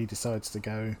 stupidly decides to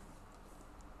go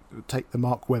take the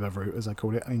Mark Webber route, as I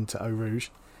call it, into Eau Rouge,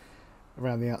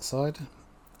 around the outside.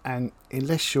 And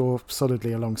unless you're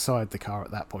solidly alongside the car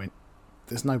at that point,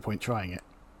 there's no point trying it,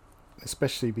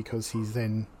 especially because he's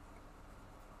then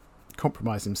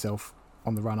compromised himself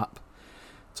on the run up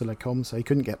to Le Com, so he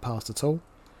couldn't get past at all.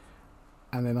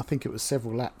 And then I think it was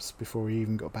several laps before he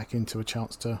even got back into a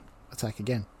chance to attack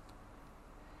again.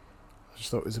 I just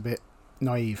thought it was a bit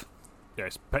naive. Yeah,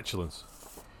 it's petulance.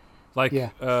 Like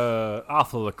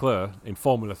Arthur Leclerc in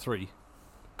Formula 3,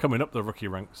 coming up the rookie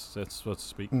ranks, so to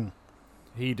speak.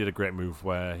 He did a great move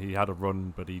where he had a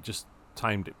run, but he just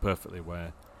timed it perfectly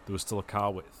where there was still a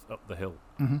car width up the hill.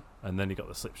 And then he got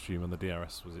the slipstream and the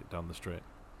DRS was it down the straight.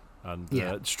 And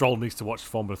Stroll needs to watch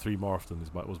Formula 3 more often,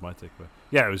 was my takeaway.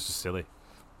 Yeah, it was just silly.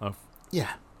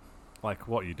 Yeah. Like,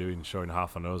 what are you doing showing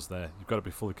half a nose there? You've got to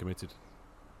be fully committed.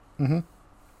 And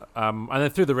then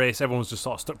through the race, everyone's just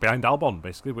sort of stuck behind Albon,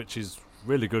 basically, which is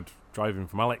really good driving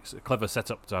from Alex. A clever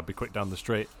setup to be quick down the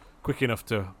straight, quick enough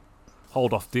to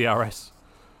hold off DRS.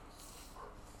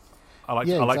 I like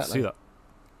to see that.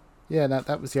 Yeah,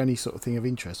 that was the only sort of thing of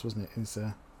interest, wasn't it?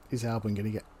 Is Albon going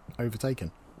to get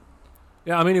overtaken?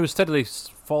 Yeah, I mean, he was steadily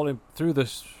falling through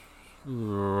this.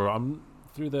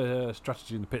 Through the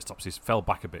strategy in the pit stops, he fell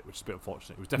back a bit, which is a bit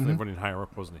unfortunate. He was definitely running higher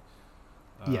up, wasn't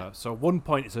he? So at one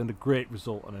point, it's a great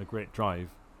result and a great drive,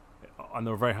 and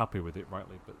they were very happy with it,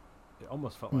 rightly. But it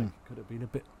almost felt like it could have been a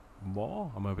bit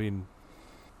more. Am I being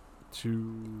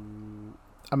too?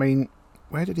 I mean,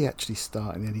 where did he actually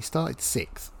start? And then he started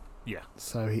 6th. Yeah.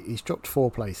 So he's dropped 4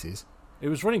 places. He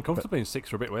was running comfortably in 6th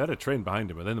for a bit. We had a train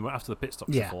behind him, and then after the pit stop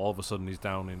shuffle, all of a sudden he's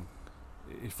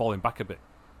falling back a bit.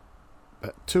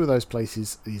 But 2 of those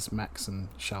places is Max and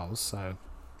Charles, so,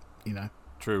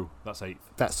 True, that's 8th.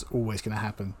 That's always going to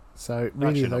happen. So,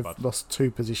 really, they've lost 2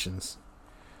 positions.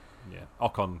 Yeah,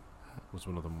 Ocon was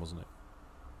one of them, wasn't it?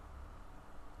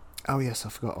 Oh, yes, I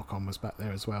forgot Ocon was back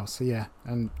there as well. So, yeah,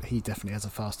 and he definitely has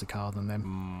a faster car than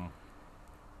them.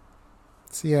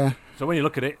 So, yeah. So, when you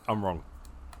look at it, I'm wrong.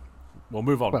 We'll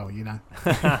move on. Well,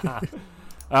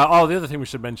 the other thing we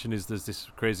should mention is there's this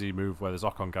crazy move where there's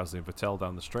Ocon, Gasly and Vettel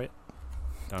down the straight.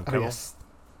 Yes.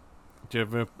 Do you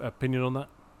have an opinion on that?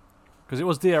 Because it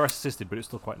was DRS assisted, but it's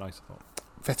still quite nice, I thought.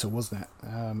 Vettel, wasn't it?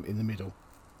 In the middle.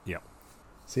 Yeah.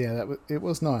 So yeah, it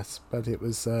was nice, but it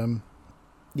was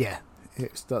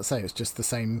it's just the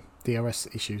same DRS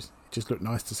issues. It just looked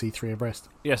nice to see 3 abreast.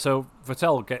 Yeah, so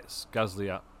Vettel gets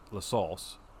Gasly at La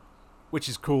Source, which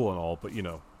is cool and all, but it's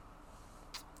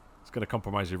going to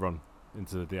compromise your run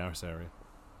into the DRS area.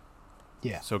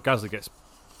 Yeah. So Gasly gets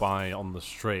by on the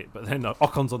straight, but then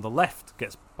Ocon's on the left,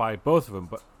 gets by both of them.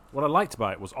 But what I liked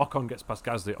about it was Ocon gets past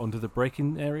Gasly under the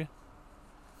braking area.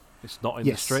 It's not in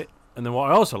the straight. And then what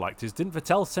I also liked is, didn't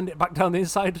Vettel send it back down the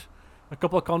inside a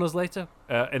couple of corners later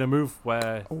in a move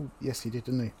where... Oh, yes, he did,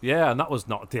 didn't he? Yeah, and that was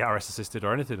not DRS assisted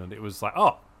or anything. And it was like,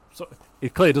 so he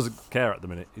clearly doesn't care at the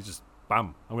minute. He's just,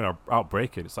 bam, I'm going to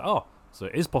outbrake it. It's like, so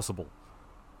it is possible.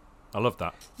 I love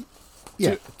that.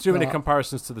 Yeah, too many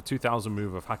comparisons to the 2000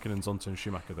 move of Häkkinen, Zonta and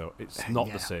Schumacher, though. It's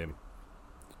not the same.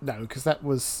 No, because that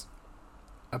was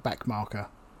a back marker.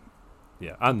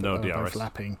 Yeah, and no DRS. Both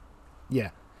lapping.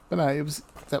 Yeah. But no,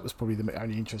 that was probably the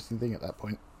only interesting thing at that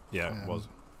point. Yeah, it was.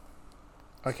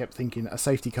 I kept thinking a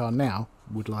safety car now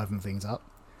would liven things up.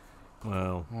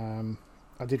 Well.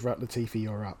 I did write Latifi,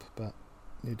 you're up, but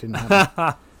it didn't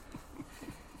happen.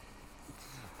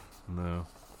 No.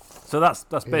 So that's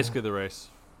basically the race.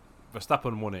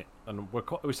 Verstappen won it, and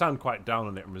we sound quite down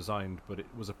on it and resigned, but it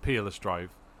was a peerless drive.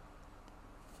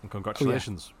 And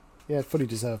congratulations. Yeah, fully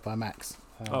deserved by Max.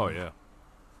 Yeah.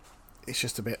 It's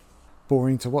just a bit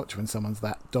boring to watch when someone's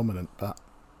that dominant, but...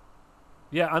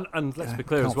 Yeah, and let's be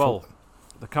clear as well.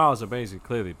 The car's amazing,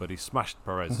 clearly, but he smashed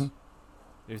Perez. If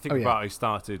you think about it, he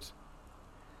started,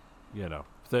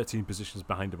 13 positions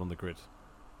behind him on the grid.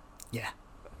 Yeah.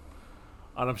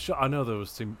 And I know there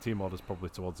was team orders probably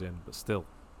towards the end, but still,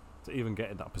 to even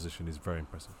get in that position is very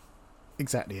impressive.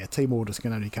 Exactly, yeah. Team orders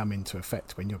can only come into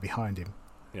effect when you're behind him.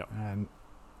 Yeah. And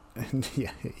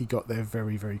yeah, he got there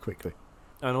very, very quickly.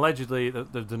 And allegedly,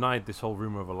 they've denied this whole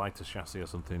rumour of a lighter chassis or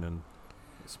something, and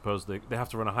suppose they have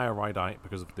to run a higher ride height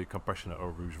because of the compression at Eau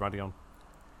Rouge Radeon.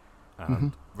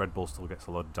 And Red Bull still gets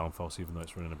a lot of downforce even though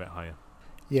it's running a bit higher.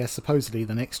 Yeah, supposedly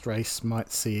the next race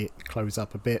might see it close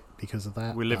up a bit because of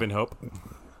that. We live in hope.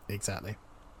 Exactly.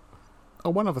 Oh,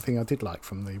 one other thing I did like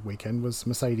from the weekend was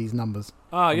Mercedes' numbers.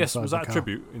 Yes. Was that a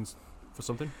tribute for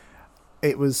something?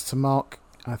 It was to mark,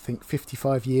 I think,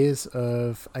 55 years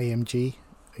of AMG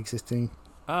existing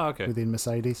within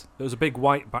Mercedes. There was a big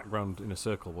white background in a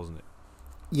circle, wasn't it?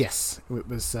 Yes, it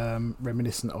was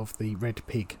reminiscent of the Red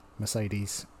Pig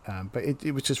Mercedes. But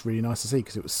it was just really nice to see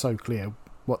because it was so clear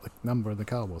what the number of the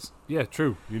car was. Yeah,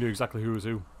 true. You knew exactly who was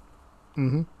who.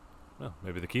 Mm-hmm. Well,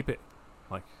 maybe they keep it.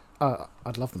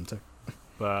 I'd love them to.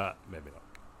 But maybe not.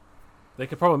 They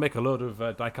could probably make a load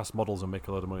of die-cast models and make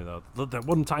a load of money, though. The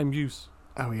one-time use.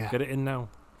 Oh, yeah. Get it in now.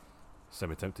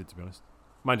 Semi-tempted, to be honest.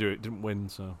 Mind you, it didn't win,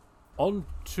 so... On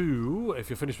to,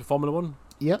 if you're finished with Formula 1.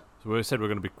 Yep. So we said we're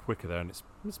going to be quicker there, and it's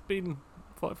been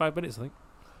 45 minutes, I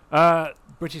think.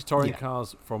 British touring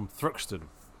cars from Thruxton.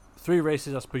 3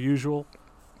 races as per usual.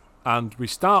 And we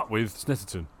start with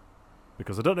Snetterton.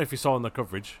 Because I don't know if you saw in the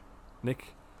coverage,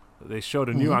 Nick, that they showed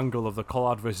a new angle of the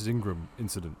Collard versus Ingram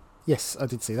incident. Yes, I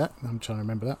did see that. I'm trying to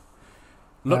remember that.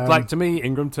 Looked like to me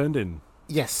Ingram turned in.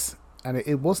 Yes, and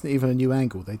it wasn't even a new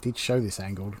angle. They did show this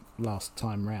angle last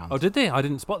time round. Oh, did they? I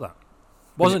didn't spot that.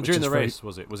 Wasn't during the race,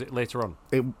 was it? Was it later on?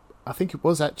 I think it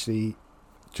was actually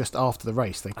just after the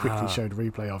race. They quickly showed a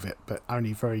replay of it, but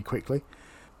only very quickly.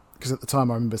 Because at the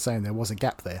time I remember saying there was a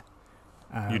gap there.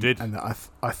 You did? And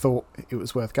I thought it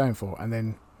was worth going for, and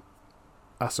then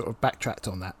I sort of backtracked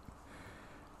on that.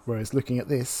 Whereas looking at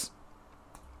this,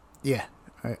 yeah,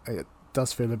 it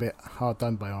does feel a bit hard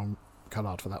done by on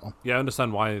Collard for that one. Yeah, I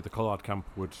understand why the Collard camp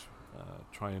would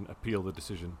try and appeal the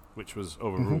decision, which was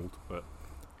overruled. But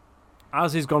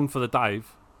as he's gone for the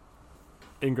dive,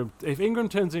 if Ingram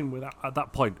turns in at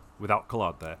that point without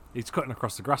Collard there, he's cutting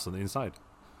across the grass on the inside.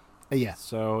 Yeah.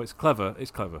 So it's clever.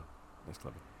 It's clever.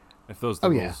 If those are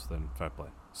the rules, then fair play.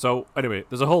 So anyway,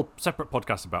 there's a whole separate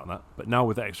podcast about that, but now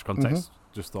with the extra context,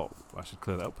 just thought I should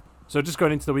clear that up. So just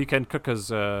going into the weekend, Cook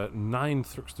has 9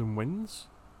 Thruxton wins.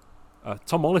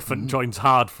 Tom Oliphant joins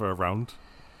hard for a round.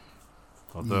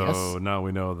 Although now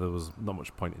we know there was not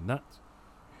much point in that.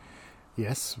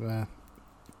 Yes,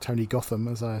 Tony Gotham,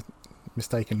 as I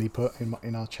mistakenly put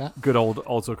in our chat. Good old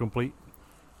autocomplete.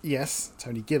 Yes,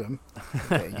 Tony Gillum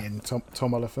getting in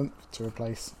Tom Oliphant to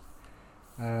replace.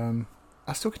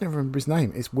 I still can never remember his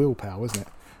name. It's Will Powell, isn't it?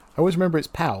 I always remember it's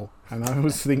Powell, and I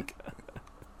always think.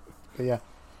 But yeah.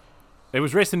 It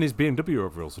was racing his BMW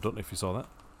overalls, so I don't know if you saw that.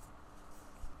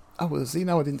 Oh, was he?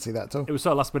 No, I didn't see that at all. It was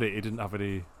so last minute, he didn't have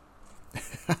any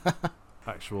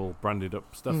actual branded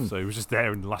up stuff, so he was just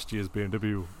there in last year's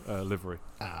BMW livery.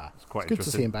 It's quite good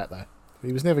to see him back there.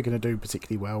 He was never going to do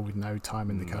particularly well with no time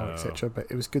in the car, etc., but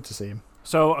it was good to see him.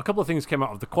 So a couple of things came out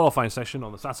of the qualifying session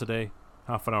on the Saturday,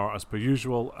 half an hour as per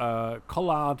usual.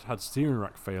 Collard had steering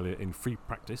rack failure in free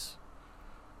practice,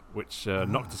 which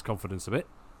knocked his confidence a bit,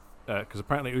 because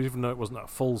apparently even though it wasn't at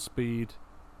full speed,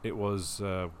 it was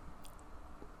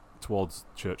towards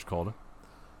Church Corner.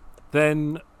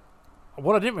 Then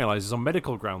what I didn't realise is on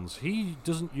medical grounds, he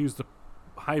doesn't use the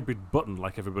hybrid button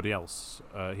like everybody else.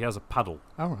 He has a paddle.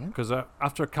 All right. Because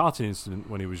after a karting incident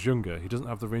when he was younger, he doesn't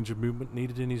have the range of movement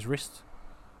needed in his wrist.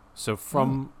 So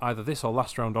from either this or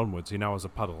last round onwards, he now has a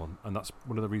paddle, and that's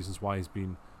one of the reasons why he's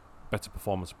been better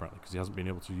performance apparently, because he hasn't been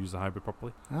able to use the hybrid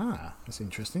properly. That's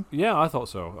interesting. Yeah, I thought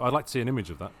so. I'd like to see an image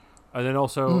of that. And then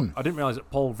also, I didn't realise that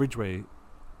Paul Ridgway,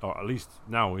 or at least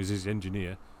now is his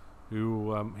engineer,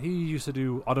 who he used to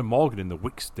do Adam Morgan in the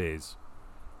Wix days,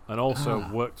 and also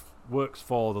works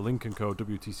for the Lincoln Co.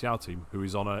 WTCR team, who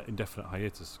is on an indefinite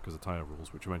hiatus because of tyre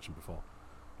rules, which we mentioned before.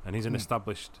 And he's an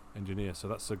established engineer, so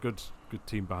that's a good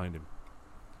team behind him.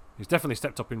 He's definitely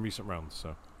stepped up in recent rounds,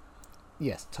 so...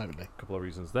 Yes, totally. A couple of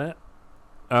reasons there.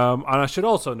 And I should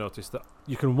also notice that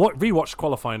you can rewatch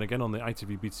qualifying again on the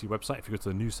ITV BTC website if you go to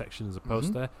the news section. There's a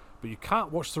post there, but you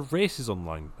can't watch the races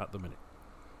online at the minute,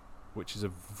 which is a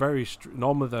very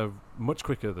normally they're much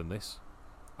quicker than this.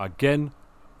 Again,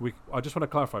 I just want to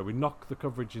clarify: we knock the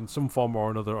coverage in some form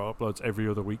or another, or uploads every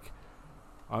other week.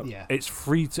 It's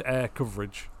free to air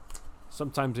coverage,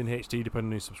 sometimes in HD depending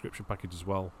on your subscription package as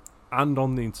well, and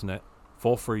on the internet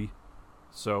for free.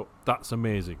 So that's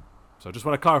amazing. So I just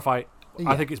want to clarify.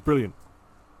 I think it's brilliant.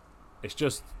 It's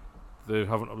just they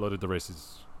haven't uploaded the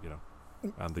races,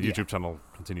 And the YouTube channel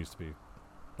continues to be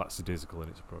lackadaisical in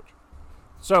its approach.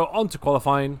 So, on to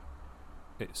qualifying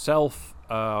itself.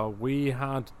 We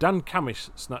had Dan Camish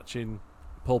snatching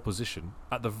pole position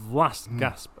at the last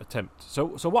gasp attempt. So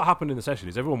what happened in the session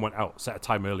is everyone went out, set a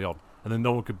time early on, and then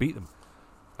no one could beat them.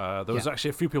 There was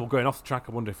actually a few people going off the track.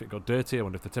 I wonder if it got dirty. I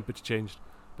wonder if the temperature changed.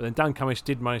 But then Dan Camish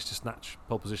did manage to snatch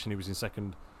pole position. He was in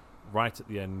second right at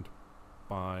the end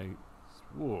by...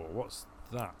 Whoa, what's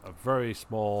that? A very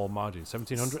small margin.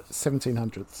 1700ths?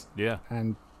 1700ths. Yeah.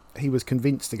 And he was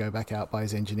convinced to go back out by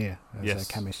his engineer, as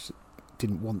Yes. Camish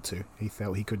didn't want to. He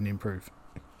felt he couldn't improve.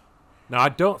 Now, I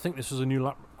don't think this was a new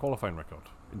lap qualifying record.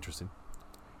 Interesting.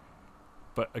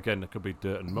 But again, it could be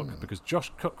dirt and muck because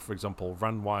Josh Cook, for example,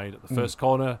 ran wide at the first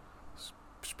corner,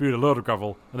 spewed a load of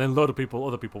gravel, and then other people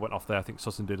went off there. I think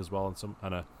Sutton did as well,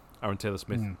 and Aaron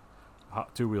Taylor-Smith had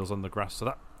 2 wheels on the grass. So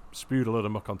that spewed a load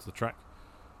of muck onto the track.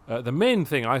 The main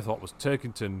thing I thought was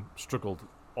Turkington struggled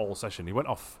all session. He went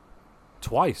off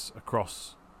twice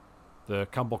across the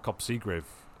Campbell Cobb Seagrave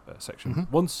section.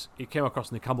 Once he came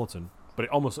across Nick Hamilton, but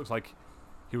it almost looks like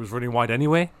he was running wide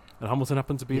anyway, and Hamilton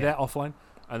happened to be there offline.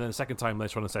 And then the second time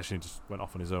later on in the session, he just went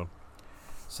off on his own.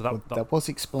 So that was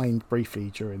explained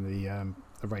briefly during the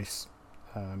race,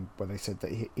 where they said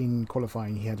that in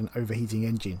qualifying he had an overheating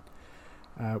engine,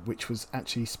 which was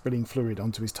actually spilling fluid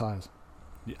onto his tyres.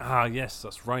 Yes,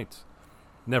 that's right.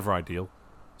 Never ideal.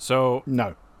 So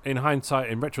no. In hindsight,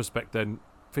 in retrospect, then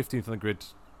 15th on the grid,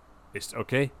 it's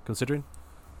okay considering.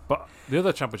 But the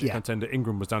other championship contender,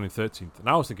 Ingram, was down in 13th. And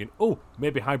I was thinking,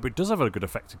 maybe hybrid does have a good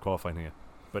effect in qualifying here.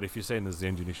 But if you're saying there's the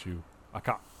engine issue, I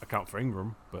can't account for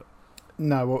Ingram. But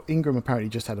no, well, Ingram apparently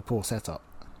just had a poor setup,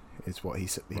 is what he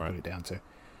put it down to.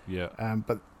 Yeah.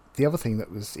 But the other thing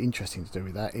that was interesting to do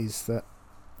with that is that,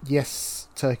 yes,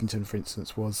 Turkington, for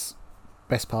instance, was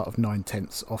best part of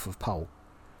 9/10 off of pole.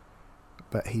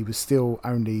 But he was still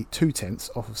only 2/10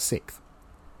 off of 6th.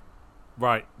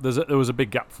 Right. There was a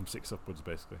big gap from 6 upwards,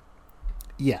 basically.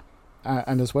 Yeah.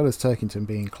 And as well as Turkington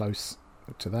being close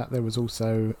to that, there was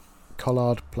also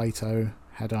Collard, Plato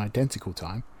had an identical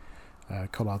time.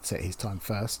 Collard set his time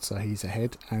first, so he's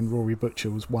ahead, and Rory Butcher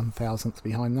was 1,000th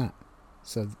behind that.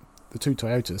 So the two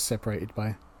Toyotas separated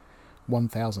by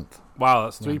 1,000th. Wow,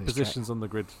 that's 3 positions on the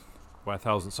grid by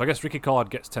 1,000. So I guess Ricky Collard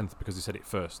gets 10th because he said it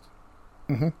first.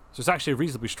 Mm-hmm. So it's actually a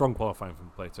reasonably strong qualifying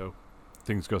from Plato.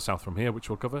 Things go south from here, which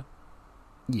we'll cover.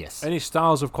 Yes. Any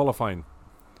stars of qualifying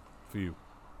for you?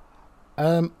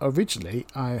 Originally,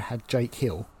 I had Jake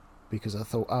Hill because I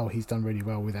thought, he's done really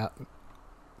well without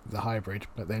the hybrid.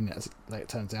 But then, as it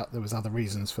turns out, there was other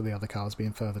reasons for the other cars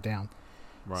being further down.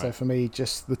 Right. So for me,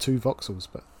 just the 2 Vauxhalls,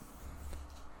 but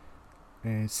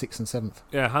 6th and 7th.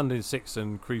 Yeah, Hand in 6th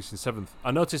and Crease in 7th.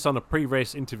 I noticed on a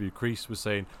pre-race interview, Crease was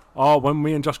saying, when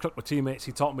me and Josh Cook were teammates,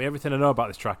 he taught me everything I know about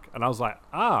this track. And I was like,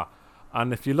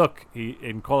 And if you look,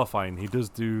 in qualifying, he does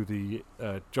do the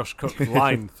Josh Cook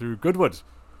line through Goodwood,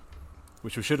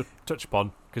 which we should have touched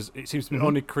upon, because it seems to be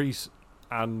only Crease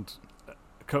and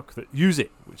Cook that use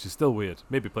it, which is still weird.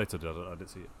 Maybe Plato did, I didn't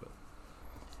see it, but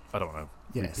I don't know.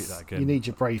 Yes, repeat that again. You need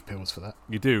your brave pills for that.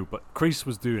 You do, but Crease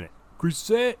was doing it. Crease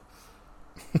it!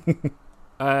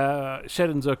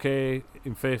 Shedden's okay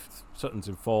in 5th, Sutton's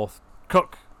in 4th,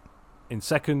 Cook in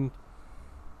 2nd.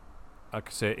 I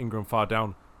could say Ingram far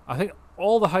down. I think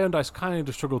all the Hyundais kind of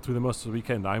just struggled through the most of the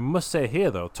weekend. I must say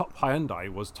here, though, top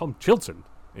Hyundai was Tom Chilton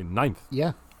in 9th.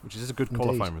 Yeah. Which is a good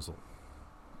qualifying result.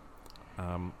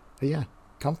 Yeah,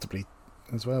 comfortably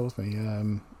as well, wasn't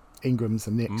he? Ingram's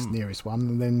the nearest one,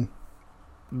 and then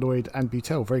Lloyd and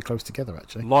Butel very close together,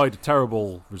 actually. Lloyd, a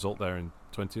terrible result there in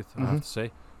 20th, I have to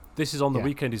say. This is on the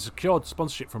weekend. He secured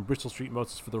sponsorship from Bristol Street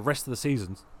Motors for the rest of the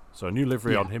season. So a new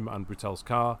livery on him and Butel's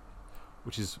car,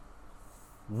 which is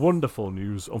wonderful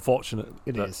news. Unfortunate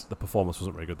that the performance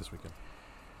wasn't very good this weekend.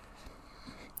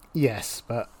 Yes,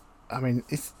 but I mean,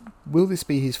 will this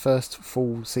be his first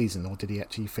full season, or did he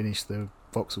actually finish the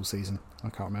Vauxhall season? I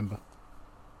can't remember.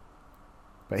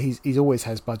 But he's always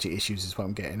has budget issues, is what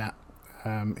I'm getting at.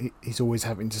 He's always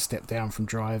having to step down from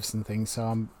drives and things, so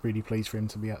I'm really pleased for him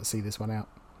to be able to see this one out.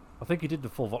 I think he did the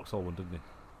full Vauxhall one, didn't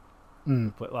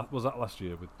he? Was that last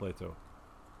year with Plato?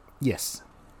 Yes.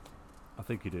 I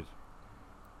think he did.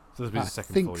 So this will be his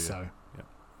second full year. I think so. Yeah.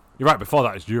 You're right, before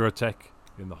that it's Eurotech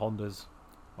in the Hondas,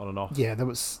 on and off. Yeah, there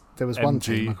was one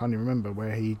team, I can't even remember,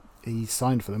 where he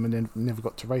signed for them and then never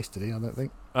got to race, did he? I don't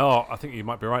think. Oh, I think you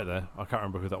might be right there. I can't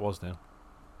remember who that was now.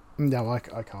 No, I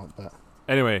can't, but...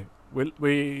 Anyway,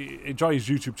 we enjoy his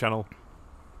YouTube channel.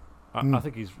 I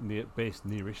think he's based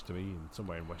nearish to me,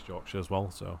 somewhere in West Yorkshire as well,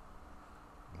 so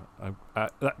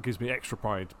that gives me extra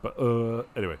pride. But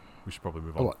anyway, We should probably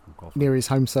move on from qualifying. Near his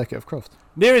home circuit of Croft.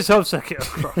 Near his home circuit of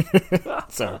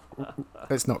Croft. So,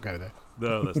 let's not go there.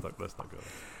 No, let's not go there.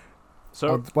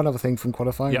 So one other thing from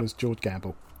qualifying was George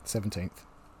Gamble, 17th.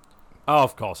 Oh,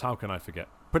 of course. How can I forget?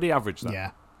 Pretty average, that.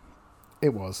 Yeah,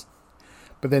 it was.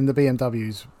 But then the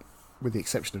BMWs, with the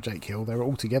exception of Jake Hill, they were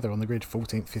all together on the grid,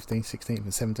 14th, 15th, 16th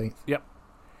and 17th. Yep.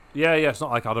 Yeah, it's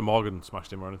not like Adam Morgan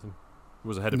smashed him or anything. He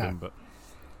was ahead of him, but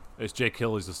it's Jake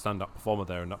Hill is the standout performer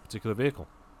there in that particular vehicle.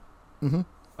 Mm-hmm.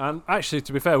 And actually,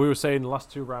 to be fair, we were saying the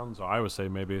last 2 rounds, or I was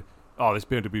saying maybe, this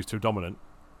BMW is too dominant.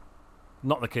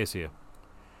 Not the case here.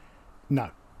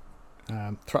 No.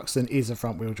 Thruxton is a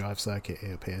front-wheel drive circuit,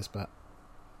 it appears, but...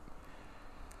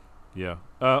 Yeah.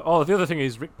 The other thing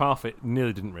is Rick Parfitt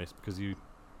nearly didn't race because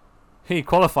he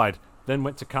qualified, then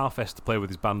went to Carfest to play with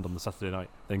his band on the Saturday night,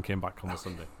 then came back on the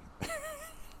Sunday.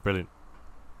 Brilliant.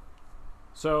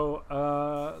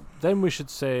 So, then we should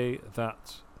say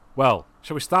that... Well,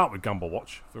 shall we start with Gamble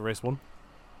Watch for race 1?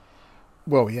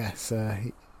 Well, yes.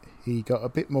 He got a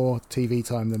bit more TV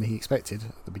time than he expected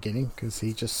at the beginning because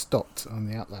he just stopped on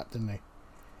the outlap, didn't he?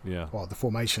 Yeah. Well, the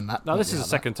formation lap. Now, this is the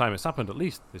second time it's happened, at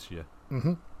least, this year.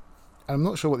 Mm-hmm. I'm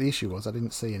not sure what the issue was. I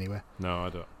didn't see anywhere. No, I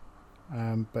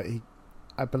don't. But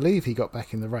I believe he got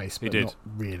back in the race, but he did. Not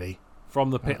really.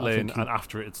 From the pit lane and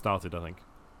after it had started, I think.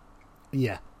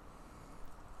 Yeah.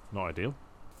 Not ideal.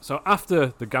 So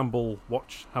after the Gamble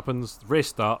Watch happens, the race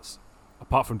starts,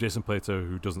 apart from Jason Plato,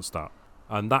 who doesn't start.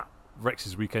 And that wrecks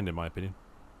his weekend, in my opinion.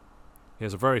 He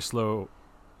has a very slow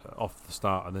off the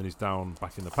start, and then he's down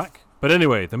back in the pack. But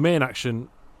anyway, the main action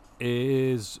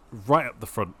is right up the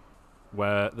front,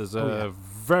 where there's a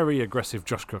very aggressive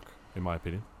Josh Cook, in my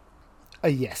opinion.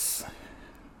 Yes.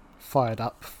 Fired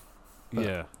up.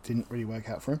 Yeah. Didn't really work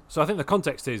out for him. So I think the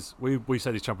context is, we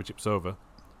said his championship's over,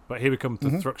 but here we come to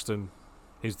Thruxton.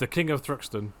 He's the king of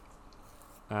Thruxton,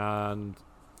 and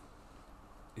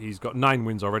he's got 9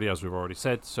 wins already, as we've already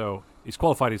said, so he's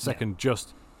qualified his second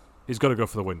he's got to go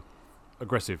for the win.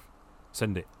 Aggressive.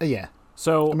 Send it. Yeah.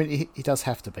 So I mean, he does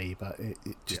have to be, but it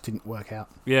just didn't work out.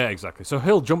 Yeah, exactly. So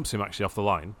Hill jumps him actually off the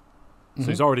line, so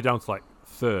he's already down to like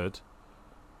 3rd.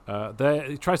 There,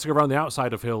 he tries to go around the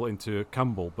outside of Hill into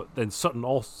Campbell, but then Sutton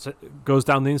also goes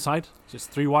down the inside, so it's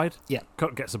 3 wide. Yeah.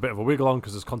 Cook gets a bit of a wiggle on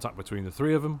because there's contact between the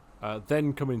 3 of them.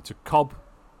 Then coming to Cobb,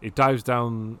 he dives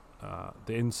down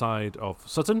the inside of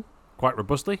Sutton, quite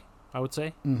robustly, I would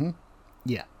say. Mm-hmm.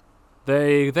 Yeah.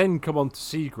 They then come on to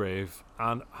Seagrave,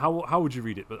 and how would you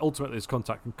read it? But ultimately, his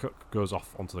contact and Cook goes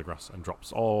off onto the grass and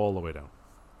drops all the way down.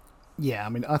 Yeah, I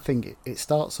mean, I think it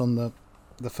starts on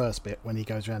the first bit when he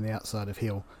goes around the outside of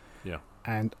Hill. Yeah.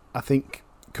 And I think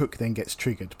Cook then gets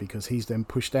triggered because he's then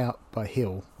pushed out by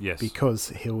Hill. Yes. Because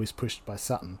Hill is pushed by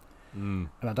Sutton. Mm.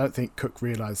 And I don't think Cook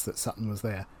realised that Sutton was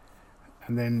there.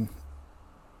 And then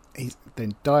he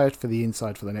then dived for the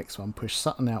inside for the next one, pushed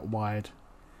Sutton out wide.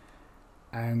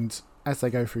 And as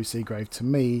they go through Seagrave, to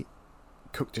me,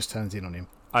 Cook just turns in on him.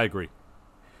 I agree.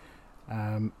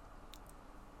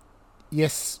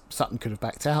 Yes, Sutton could have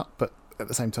backed out, but at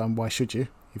the same time, why should you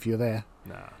if you're there?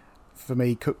 Nah. For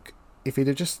me, Cook, if he'd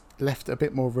have just left a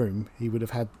bit more room, he would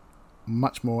have had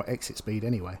much more exit speed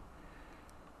anyway.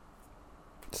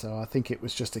 So I think it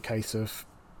was just a case of,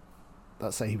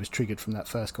 let's say he was triggered from that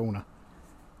first corner,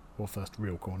 or first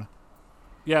real corner.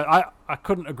 Yeah, I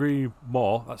couldn't agree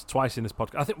more. That's twice in this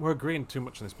podcast. I think we're agreeing too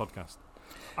much in this podcast.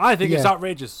 I think it's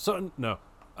outrageous. Sutton, no.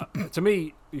 To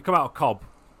me, you come out of Cobb,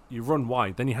 you run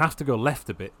wide, then you have to go left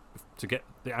a bit to get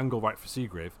the angle right for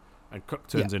Seagrave, and Cook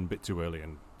turns in a bit too early,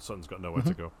 and Sutton's got nowhere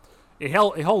to go. He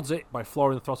holds it by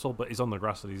flooring the throttle, but he's on the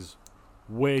grass and he's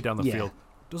way down the field.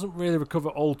 Doesn't really recover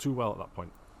all too well at that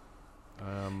point.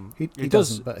 He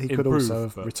doesn't, but he could also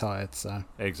have retired. So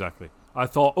exactly. I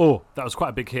thought, that was quite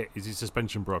a big hit. Is his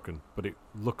suspension broken? But it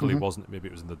luckily wasn't. Maybe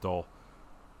it was in the door.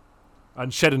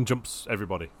 And Shedden jumps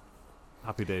everybody.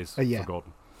 Happy days for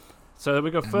Gordon. So then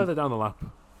we go further down the lap.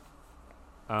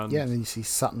 And and then you see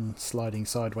Sutton sliding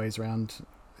sideways around.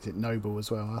 Is it Noble as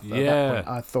well? At that point,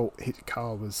 I thought his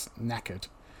car was knackered.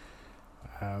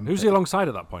 Who's he alongside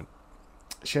at that point?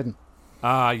 Shedden.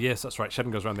 Ah, yes, that's right.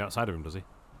 Shedden goes around the outside of him, does he?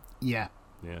 Yeah.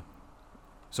 Yeah.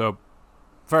 So,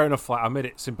 fair enough. Like, I made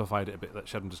it, simplified it a bit that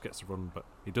Shedden just gets to run, but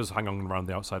he does hang on around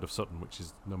the outside of Sutton, which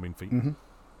is no mean feat.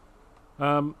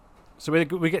 So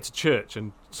we get to Church,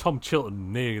 and Tom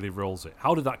Chilton nearly rolls it.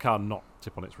 How did that car not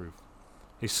tip on its roof?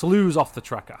 He slews off the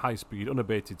track at high speed,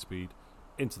 unabated speed,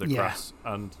 into the grass,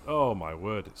 and oh my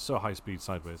word, it's so high speed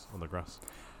sideways on the grass.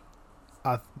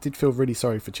 I did feel really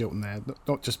sorry for Chilton there,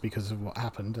 not just because of what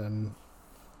happened,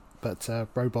 but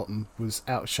Rowbottom was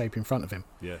out of shape in front of him.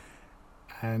 Yeah.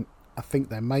 And I think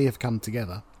they may have come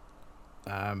together,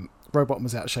 Rowbottom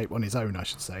was out of shape on his own, I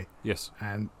should say. Yes.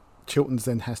 And Chilton's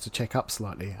then has to check up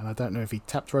slightly, and I don't know if he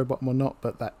tapped Rowbottom or not,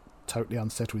 but that totally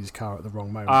unsettled his car at the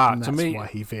wrong moment, and that's why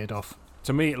he veered off.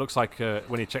 To me, it looks like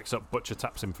when he checks up, Butcher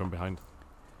taps him from behind.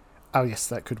 Oh yes,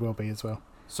 that could well be as well.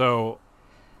 So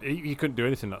he couldn't do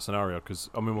anything in that scenario because,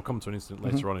 I mean, we'll come to an incident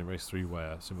later on in race 3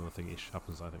 where a similar thing-ish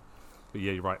happens, I think. But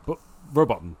yeah, you're right. But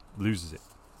Rowbottom loses it.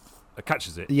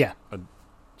 Catches it. Yeah. And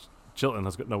Chilton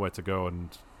has got nowhere to go,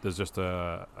 and there's just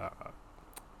a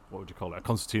what would you call it? A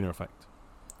concertina effect.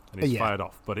 And he's fired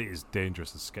off, but it is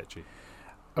dangerous and sketchy.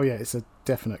 Oh yeah, it's a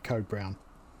definite code brown.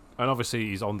 And obviously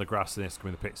he's on the grass and he has to come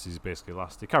in the pits. He's basically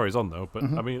last. He carries on though, but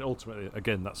I mean, ultimately,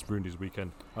 again, that's ruined his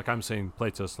weekend. Like I'm saying,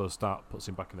 Plato's slow start puts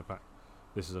him back in the pack.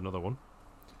 This is another one.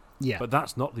 Yeah. But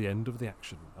that's not the end of the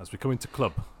action. As we come into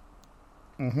club.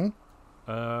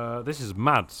 This is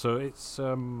mad. So it's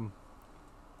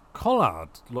Collard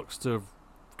looks to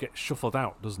get shuffled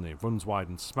out, doesn't he? Runs wide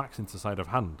and smacks into the side of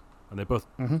Hand. And they both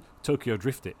Tokyo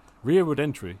drift it. Rearward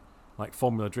entry, like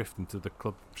Formula Drift into the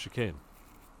club chicane.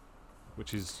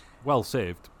 Which is well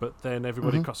saved, but then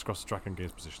everybody cuts across the track and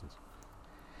gains positions.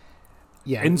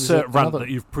 Yeah. Insert rant that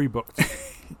you've pre-booked.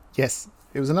 Yes.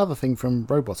 It was another thing from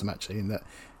Rowbottom, actually, in that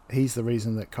he's the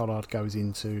reason that Collard goes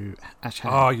into Ash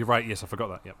Hand. Oh, you're right. Yes, I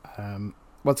forgot that. Yep.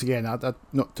 Once again,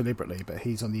 not deliberately, but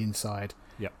he's on the inside.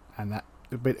 Yep. And that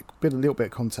a little bit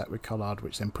of contact with Collard,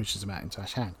 which then pushes him out into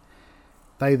Ash Hand.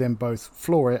 They then both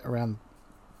floor it around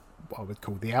what I would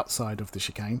call the outside of the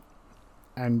chicane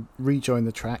and rejoin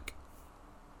the track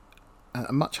at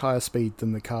a much higher speed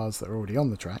than the cars that are already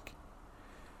on the track.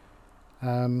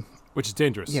 Which is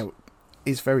dangerous. Yeah,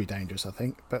 it's very dangerous, I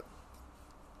think. But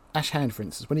Ash Hand, for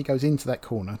instance, when he goes into that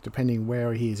corner, depending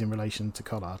where he is in relation to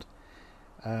Collard,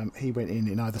 he went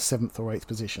in either 7th or 8th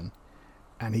position,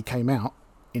 and he came out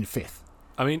in 5th.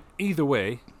 I mean, either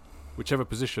way, whichever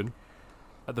position,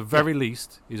 at the very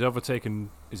least, he's overtaken,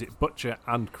 is it Butcher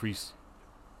and Crease?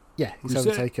 Yeah, he's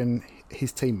overtaken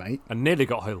his teammate. And nearly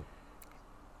got Hill.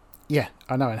 Yeah,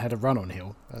 I know, and had a run on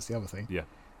Hill. That's the other thing. Yeah.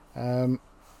 And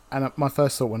my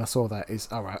first thought when I saw that is,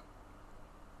 all right,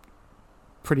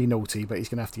 pretty naughty, but he's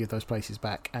going to have to give those places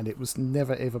back. And it was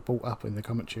never, ever brought up in the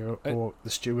commentary or the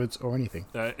stewards or anything.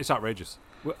 It's outrageous.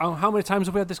 How many times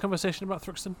have we had this conversation about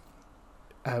Thruxton?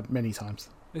 Many times.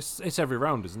 It's every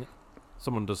round, isn't it?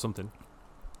 Someone does something.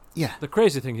 Yeah. The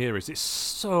crazy thing here is it's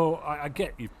so... I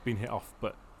get you've been hit off,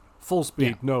 but full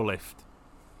speed, no lift.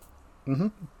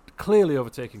 Clearly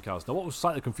overtaking cars. Now, what was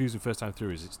slightly confusing first time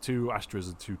through is it's 2 Astras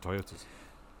and 2 Toyotas.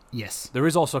 Yes. There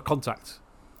is also contact,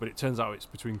 but it turns out it's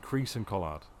between Crease and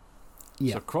Collard.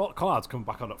 Yeah. So Collard's come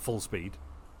back on at full speed.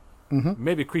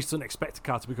 Maybe Crease doesn't expect a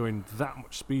car to be going that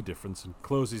much speed difference and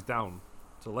closes down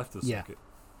to the left of the circuit.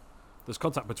 There's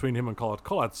contact between him and Collard.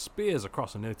 Collard spears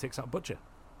across and nearly takes out Butcher.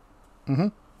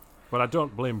 But I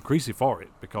don't blame Creasy for it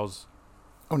because...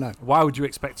 Oh, no. Why would you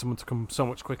expect someone to come so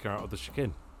much quicker out of the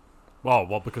chicane?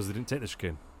 Well, because they didn't take the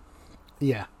chicane.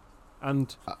 Yeah.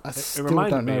 And I it still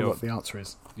reminded don't me know of, what the answer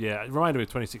is. Yeah, it reminded me of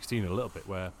 2016 a little bit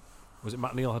where, was it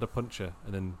Matt Neal had a puncher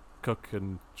and then Cook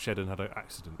and Shedden had an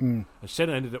accident. And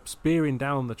Shedden ended up spearing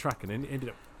down the track and ended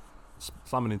up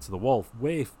slamming into the wall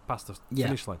way past the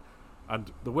finish line.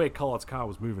 And the way Collard's car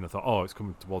was moving, I thought, oh, it's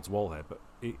coming towards the wall here. But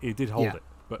he did hold it.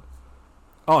 But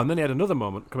and then he had another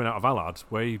moment coming out of Allard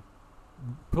where he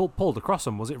pulled across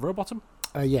him. Was it Rowbottom?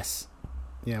 Yes.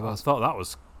 Yeah, it was. I thought that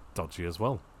was dodgy as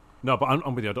well. No, but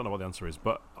I'm with you. I don't know what the answer is.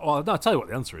 But I'll tell you what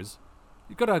the answer is.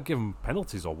 You've got to give them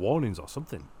penalties or warnings or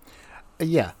something.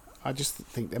 Yeah. I just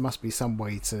think there must be some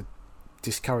way to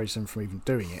discourage them from even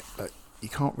doing it. But you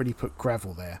can't really put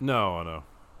gravel there. No, I know.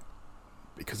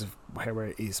 Because of where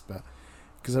it is. But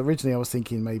because originally I was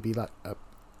thinking maybe like a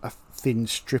thin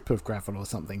strip of gravel or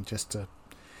something just to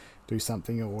do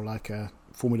something, or like a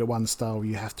Formula 1 style,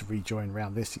 you have to rejoin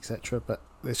around this, etc. But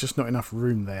there's just not enough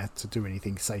room there to do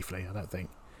anything safely, I don't think.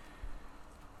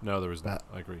 No, there isn't.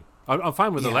 I agree. I'm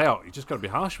fine with the layout. You just got to be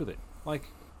harsh with it. Like,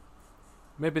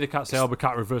 maybe they can't say, we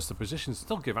can't reverse the position.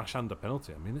 Still give Ashand a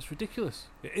penalty. I mean, it's ridiculous.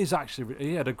 It is actually...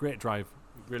 He had a great drive.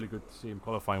 Really good to see him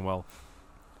qualifying well.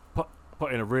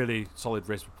 Put in a really solid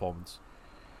race performance.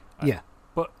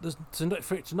 But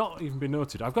for it to not even be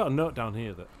noted, I've got a note down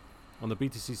here that on the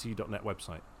BTCC.net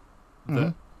website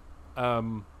that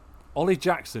Ollie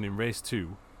Jackson in race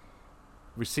 2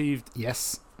 received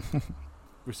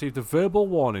a verbal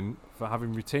warning for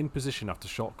having retained position after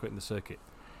shortcutting the circuit.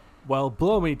 Well,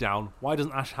 blow me down. Why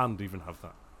doesn't Ash Hand even have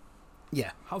that?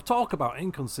 Yeah. How talk about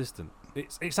inconsistent?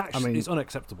 It's actually it's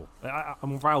unacceptable.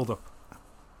 I'm riled up.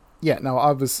 Yeah. No,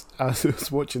 I was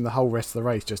watching the whole rest of the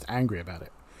race, just angry about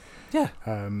it. Yeah.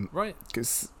 Right.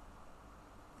 Because,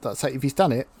 let's say, if he's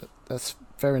done it, that's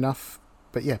fair enough.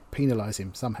 But yeah, penalise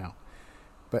him somehow.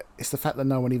 But it's the fact that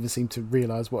no one even seemed to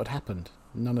realise what had happened.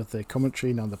 None of the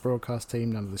commentary, none of the broadcast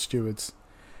team, none of the stewards.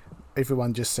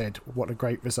 Everyone just said, what a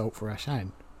great result for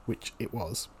Ashan, which it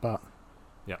was. But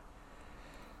yeah,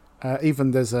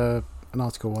 even there's an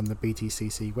article on the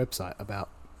BTCC website about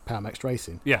Power Max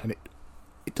Racing. Yeah. And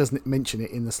it doesn't mention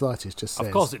it in the slightest, just says...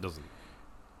 Of course it doesn't.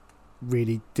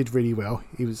 Did really well.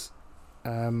 He was,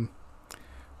 a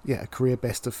career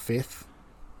best of 5th.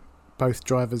 Both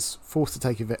drivers forced to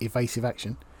take evasive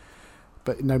action,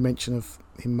 but no mention of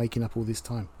him making up all this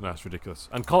time. No, it's ridiculous.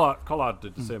 And Collard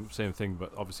did the same thing,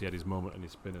 but obviously had his moment and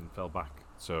his spin and fell back.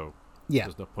 So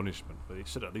there's no punishment. But it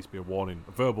should at least be a warning,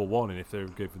 a verbal warning, if they're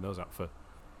giving those out for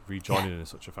rejoining in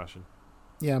such a fashion.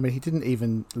 Yeah, I mean, he didn't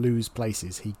even lose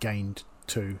places. He gained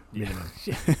 2 minimum.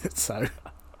 So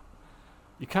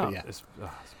you can't. Yeah. It's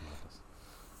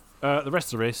madness. The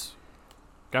rest of the race,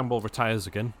 Gamble retires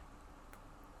again.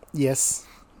 Yes.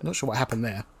 Not sure what happened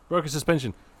there. Broken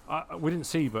suspension. We didn't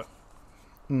see, but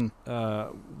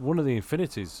one of the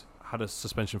Infinities had a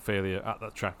suspension failure at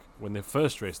that track when they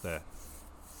first raced there.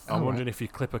 I'm wondering if you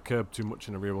clip a curb too much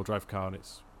in a rear-wheel drive car and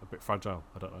it's a bit fragile.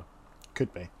 I don't know.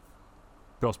 Could be.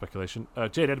 Pure speculation.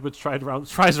 Jade Edwards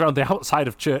tries around the outside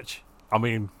of Church. I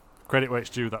mean, credit where it's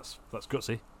due. That's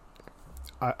gutsy.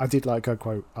 I did like her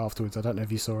quote afterwards. I don't know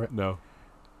if you saw it. No.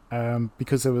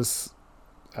 Because there was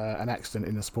an accident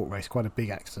in the sport race, quite a big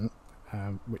accident,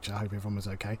 which I hope everyone was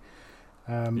okay.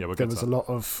 There was a lot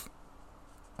of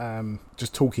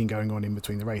just talking going on in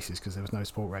between the races because there was no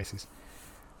sport races.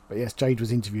 But yes, Jade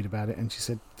was interviewed about it and she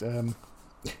said, it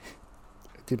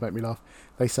did make me laugh.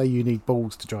 They say you need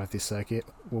balls to drive this circuit.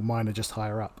 Well, mine are just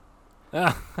higher up.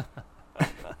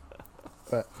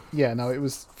 But yeah, no, it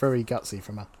was very gutsy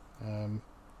from her.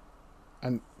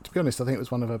 And to be honest, I think it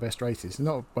was one of her best races.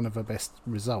 Not one of her best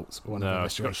results, but one of her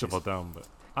best she races. got shuffled down. But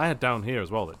I had down here as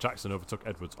well that Jackson overtook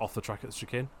Edwards off the track at the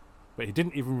chicane, but he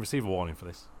didn't even receive a warning for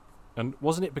this. And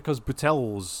wasn't it because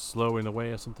Buttel was slowing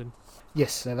away or something?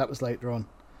 Yes, that was later on,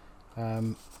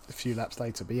 a few laps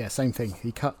later. But yeah, same thing.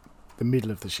 He cut the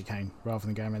middle of the chicane rather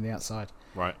than going around the outside.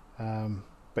 Right.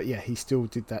 But yeah, he still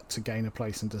did that to gain a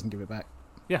place and doesn't give it back.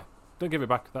 Yeah, don't give it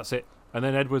back. That's it. And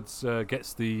then Edwards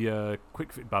gets the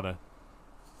quick fit banner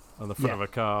on the front of her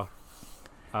car,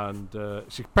 and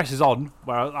she presses on.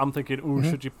 Where I'm thinking,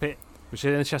 should you pit? But she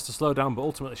has to slow down. But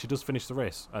ultimately, she does finish the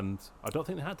race, and I don't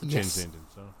think they had to change the engine.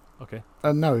 So okay.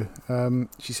 No,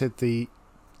 she said the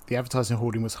advertising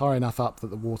hoarding was high enough up that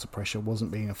the water pressure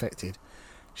wasn't being affected.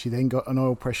 She then got an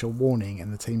oil pressure warning,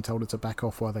 and the team told her to back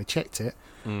off while they checked it.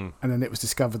 And then it was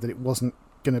discovered that it wasn't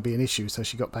going to be an issue, so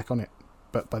she got back on it.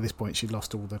 But by this point, she'd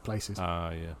lost all the places.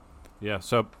 Yeah.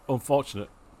 So unfortunate,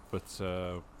 but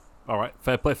all right.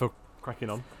 Fair play for cracking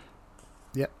on.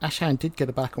 Yeah, Ashan did get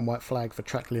a black and white flag for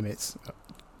track limits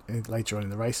later on in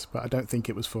the race, but I don't think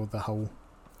it was for the whole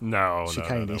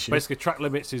chicane issue. Basically, track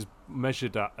limits is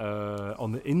measured at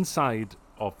on the inside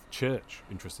of Church.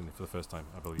 Interestingly, for the first time,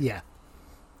 I believe. Yeah.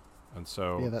 And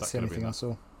so that's the only thing I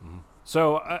saw. Mm-hmm.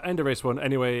 So end of race 1.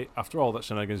 Anyway, after all that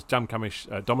shenanigans, Jam Camish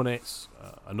dominates.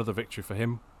 Another victory for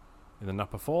him in the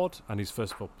Napa Ford, and his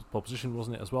first pole position,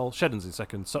 wasn't it, as well? Shedden's in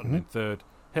 2nd, Sutton in 3rd,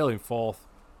 Hill in 4th,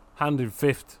 Hand in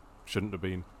 5th, shouldn't have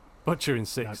been, Butcher in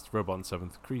 6th, Robot in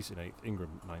 7th, Crease in 8th,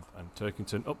 Ingram 9th, and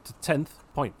Turkington up to 10th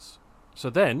points. So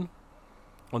then,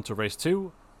 on to race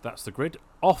 2, that's the grid.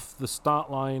 Off the start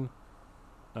line,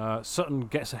 Sutton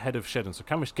gets ahead of Shedden, so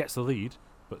Camish gets the lead,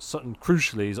 but Sutton,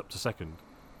 crucially, is up to 2nd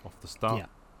off the start.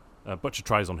 Yeah. Butcher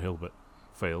tries on Hill, but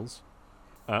fails.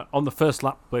 On the first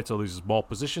lap, Plato loses more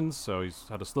positions, so he's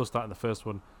had a slow start in the first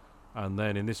one, and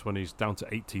then in this one he's down to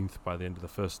 18th by the end of the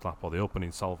first lap, or the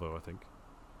opening salvo, I think.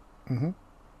 Mm-hmm.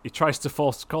 He tries to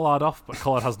force Collard off, but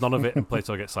Collard has none of it, and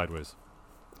Plato gets sideways.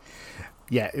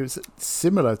 Yeah, it was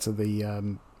similar to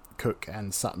the Cook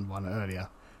and Sutton one earlier,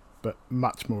 but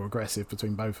much more aggressive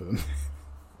between both of them.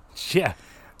 Yeah,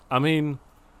 I mean,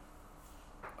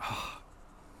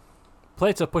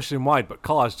 Plato pushed him wide, but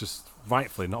Collard's just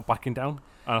rightfully not backing down.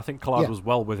 And I think Collard was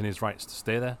well within his rights to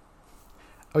stay there.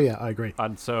 Oh, yeah, I agree.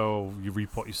 And so you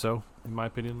reap what you sow, in my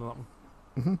opinion, on that one.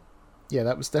 Mm-hmm. Yeah,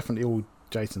 that was definitely all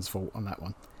Jason's fault on that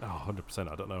one. Oh,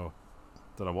 100%. I don't know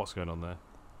what's going on there.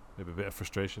 Maybe a bit of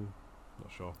frustration.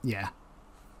 Not sure. Yeah.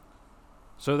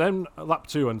 So then lap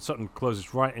 2, and Sutton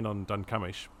closes right in on Dan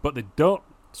Camish, but they don't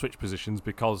switch positions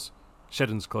because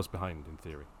Shedden's close behind, in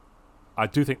theory. I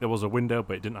do think there was a window,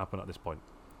 but it didn't happen at this point.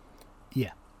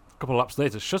 Yeah. A couple of laps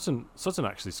later, Sutton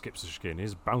actually skips the chicane. He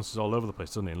just bounces all over the place,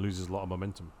 doesn't he, and loses a lot of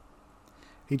momentum.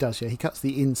 He does, yeah. He cuts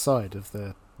the inside of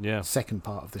the second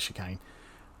part of the chicane,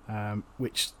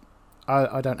 which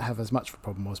I don't have as much of a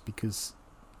problem was because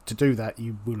to do that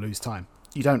you will lose time.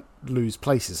 You don't lose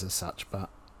places as such, but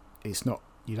it's not,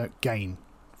 you don't gain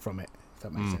from it, if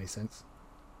that makes any sense.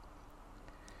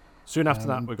 Soon after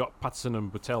that, we got Patterson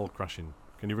and Buttel crashing.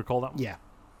 Can you recall that one? Yeah.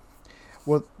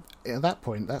 Well, at that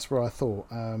point, that's where I thought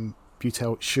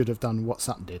Buttel should have done what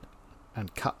Sutton did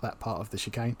and cut that part of the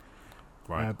chicane.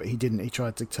 Right. But he didn't. He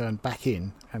tried to turn back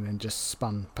in and then just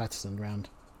spun Patterson round.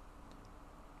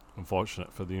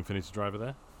 Unfortunate for the Infinity driver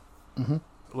there. Mm-hmm.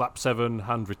 Lap 7,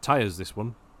 Hand retires this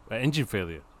one. Engine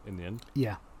failure in the end.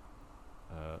 Yeah.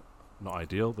 Not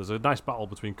ideal. There's a nice battle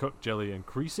between Cook, Jelly and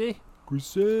Creasy.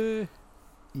 Creasy!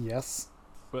 Yes.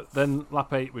 But then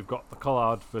lap 8, we've got the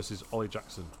Collard versus Ollie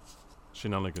Jackson.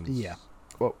 Shenanigans. Yeah.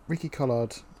 Well, Ricky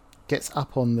Collard gets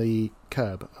up on the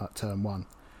curb at turn 1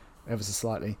 ever so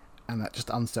slightly, and that just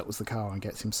unsettles the car and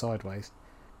gets him sideways.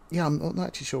 Yeah, I'm not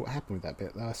actually sure what happened with that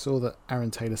bit. I saw that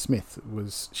Aaron Taylor-Smith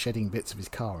was shedding bits of his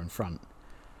car in front,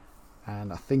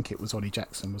 and I think it was Ollie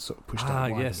Jackson was sort of pushed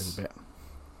out wide a little bit.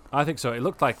 I think so. It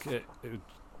looked like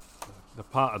the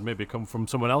part had maybe come from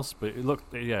someone else, but it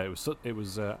looked, it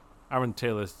was Aaron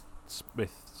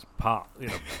Taylor-Smith's part. You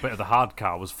know, a bit of the hard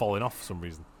car was falling off for some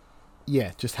reason.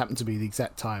 Yeah, just happened to be the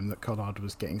exact time that Collard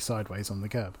was getting sideways on the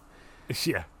curb.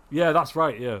 Yeah, that's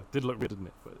right. Yeah, did look weird, didn't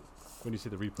it? But when you see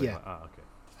the replay, yeah. Okay.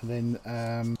 And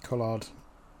then Collard,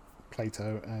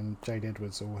 Plato, and Jade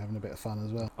Edwards all having a bit of fun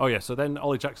as well. Oh yeah, so then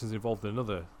Ollie Jackson's involved in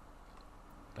a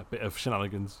bit of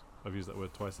shenanigans. I've used that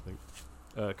word twice, I think,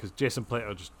 because Jason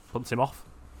Plato just punts him off.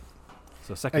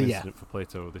 So second incident for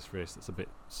Plato this race that's a bit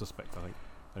suspect, I think.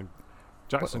 And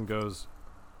Jackson goes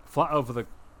flat over the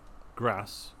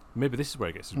grass. Maybe this is where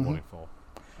he gets his warning fall.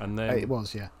 And then it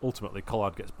was, yeah. Ultimately,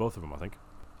 Collard gets both of them, I think.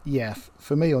 Yeah,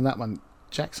 for me on that one,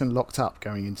 Jackson locked up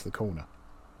going into the corner.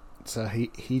 So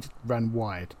he ran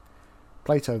wide.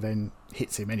 Plato then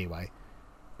hits him anyway.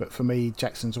 But for me,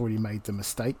 Jackson's already made the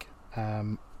mistake.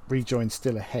 Rejoin's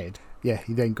still ahead. Yeah,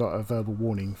 he then got a verbal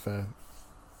warning for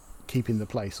keeping the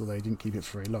place, although he didn't keep it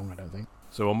for very long, I don't think.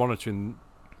 So we're monitoring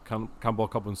Campbell,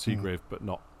 Cobb and Seagrave, but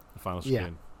not the final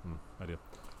screen. Ideal.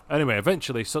 Anyway,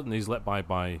 eventually Sutton is let by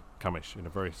Camish in a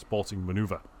very sporting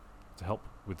manoeuvre to help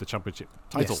with the championship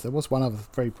title. Yes, there was one other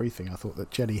very brief thing. I thought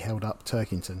that Jelly held up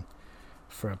Turkington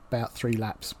for about 3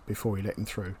 laps before he let him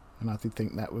through, and I did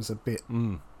think that was a bit...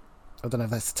 I don't know if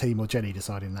that's the team or Jelly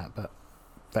deciding that, but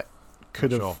that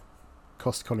could have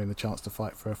cost Colin the chance to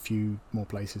fight for a few more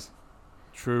places.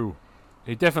 True.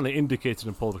 He definitely indicated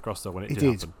and pulled across though when it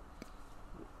did happen,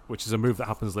 which is a move that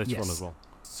happens later on as well.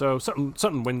 So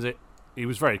Sutton wins it. He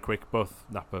was very quick. Both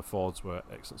Napa Fords were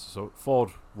excellent. So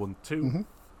Ford won 2.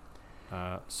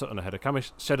 Sutton ahead of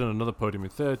Camish. Shedden another podium in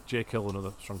 3rd. Jake Hill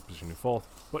another strong position in 4th.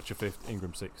 Butcher 5th.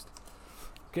 Ingram 6th.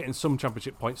 Getting some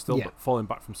championship points still, but falling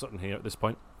back from Sutton here at this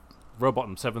point.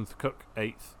 Rowbottom 7th. Cook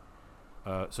 8th.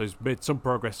 So he's made some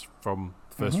progress from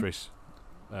the first race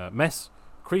mess.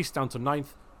 Crease down to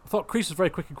 9th. I thought Crease was very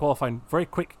quick in qualifying. Very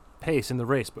quick pace in the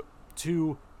race, but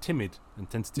too timid and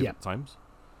tentative at times.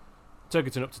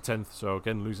 Turkington up to 10th, so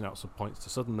again losing out some points to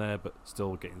Sutton there, but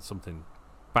still getting something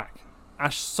back.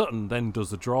 Ash Sutton then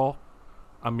does the draw.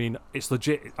 I mean, it's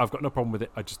legit. I've got no problem with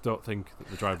it. I just don't think that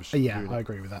the drivers should do it. I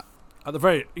agree with that. At the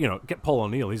very, get Paul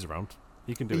O'Neill. He's around.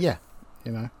 He can do it. Yeah,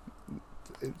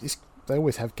 they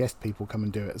always have guest people come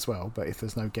and do it as well. But if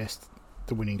there's no guest,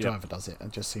 the winning driver does it.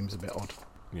 It just seems a bit odd.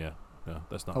 Yeah, no,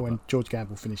 that's not. Oh, and George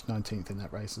Gamble finished 19th in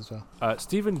that race as well.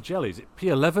 Stephen Jelly, is it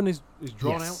P11 is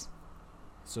drawn out?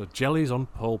 So Jelly's on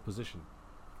pole position,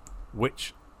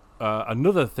 which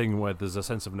another thing where there's a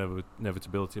sense of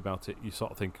inevitability about it. You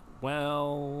sort of think,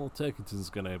 well, Turkington's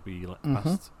going to be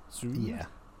passed soon. Yeah.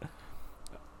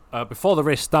 Before the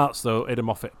race starts, though, Ada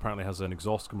Moffat apparently has an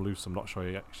exhaust come loose. I'm not sure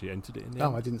he actually entered it in the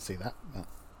end. I didn't see that. No.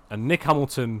 And Nick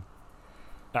Hamilton,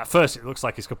 at first it looks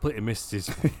like he's completely missed his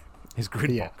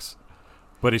grid box,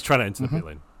 but he's trying to enter the pit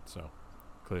lane. So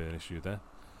clearly an issue there.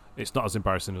 It's not as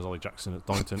embarrassing as Ollie Jackson at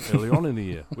Donington earlier on in the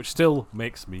year, which still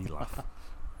makes me laugh.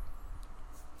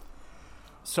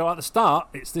 So at the start,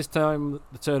 it's this time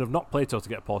the turn of not Plato to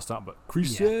get a poor start, but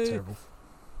Creasy. Yeah, terrible.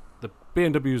 The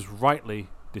BMWs rightly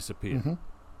disappear.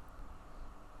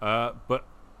 But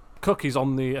Cook is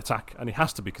on the attack, and he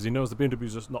has to be because he knows the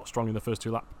BMWs are not strong in the first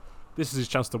 2 laps. This is his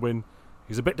chance to win.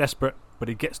 He's a bit desperate, but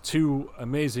he gets 2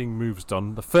 amazing moves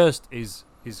done. The first is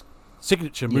his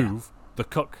signature move, the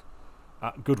Cook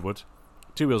at Goodwood.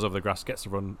 2 wheels over the grass, gets the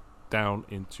run down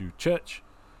into Church.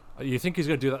 You think he's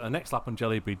going to do that the next lap on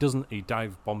Jelly, but he doesn't. He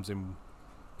dive bombs him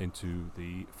into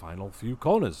the final few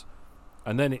corners.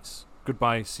 And then it's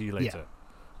goodbye, see you later.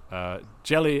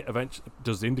 Jelly eventually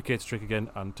does the indicator trick again,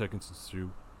 and Turkington's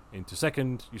through. into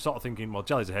second. You're sort of thinking, well,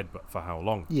 Jelly's ahead, but for how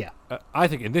long? Yeah. I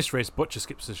think in this race, Butcher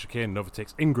skips the chicane and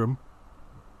overtakes Ingram,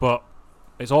 but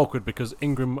it's awkward because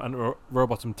Ingram and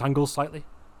Rowbottom tangle slightly.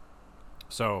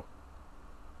 So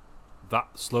that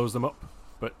slows them up,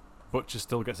 but Butcher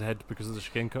still gets ahead because of the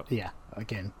chicane cut. Yeah,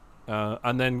 again.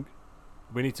 And then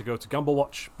we need to go to Gamble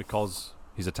Watch because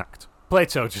he's attacked.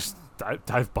 Plato just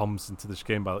dive bombs into the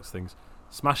chicane by looks things.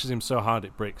 Smashes him so hard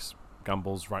it breaks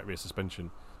Gamble's right rear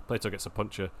suspension. Plato gets a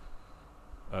puncture.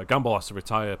 Gamble has to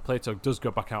retire. Plato does go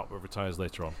back out but retires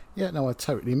later on. Yeah, no, I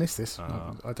totally missed this.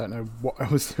 I don't know what I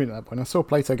was doing at that point. I saw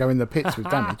Plato go in the pits with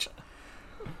damage.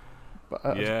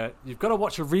 But, yeah, you've got to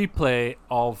watch a replay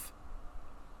of...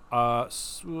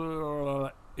 it's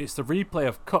the replay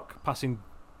of Cook passing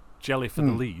Jelly for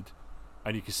the lead,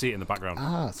 and you can see it in the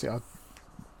background. See, I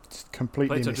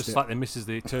completely Plato missed just it. slightly misses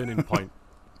the turning point,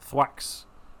 thwacks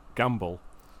Gamble,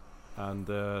 and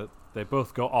they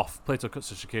both go off. Plato cuts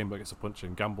the chicane but gets a punch,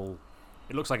 and Gamble,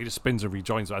 it looks like he just spins and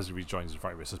rejoins, but as he rejoins, his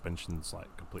right rear suspension's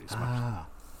like completely smashed.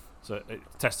 So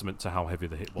it's testament to how heavy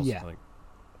the hit was, I think.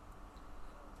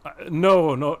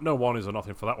 No warnings or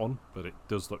nothing for that one, but it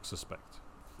does look suspect.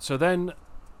 So then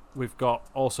we've got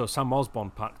also Sam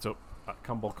Osborne packed up at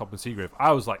Campbell Cobb and Seagrave.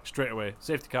 I was like, straight away,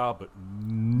 safety car, but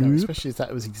no, especially as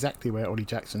that was exactly where Ollie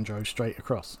Jackson drove straight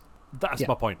across. That's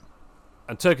my point.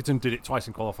 And Turkington did it twice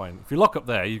in qualifying. If you lock up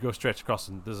there, you go straight across,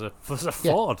 and there's a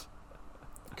Ford.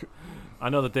 I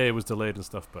know the day was delayed and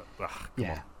stuff, but come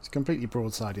on. It's completely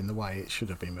broadside in the way it should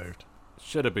have been moved.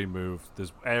 Should have been moved.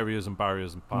 There's areas and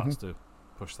barriers and parts to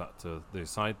push that to the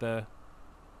side there.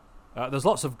 There's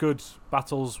lots of good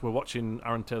battles. We're watching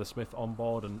Aaron Taylor-Smith on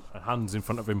board and Hands in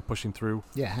front of him pushing through.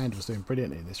 Yeah, Hand was doing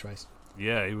brilliantly in this race.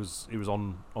 Yeah, he was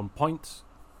on point.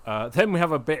 Then we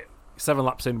have a bit 7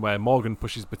 laps in where Morgan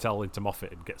pushes Battelle into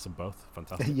Moffat and gets them both.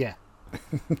 Fantastic. Yeah.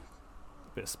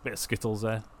 bit of skittles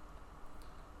there.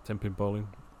 10-pin bowling.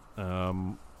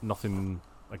 Nothing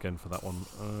again for that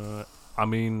one. I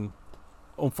mean,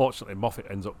 unfortunately, Moffat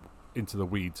ends up into the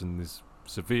weeds and is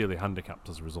severely handicapped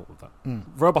as a result of that.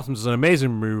 Rowbottom does an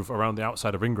amazing move around the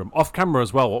outside of Ingram. Off camera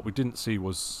as well, what we didn't see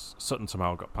was Sutton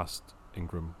somehow got past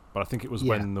Ingram. But I think it was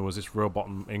when there was this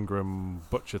Rowbottom Ingram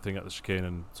Butcher thing at the chicane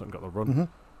and Sutton got the run,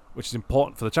 which is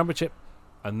important for the championship.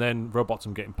 And then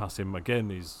Rowbottom getting past him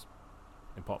again is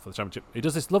important for the championship. He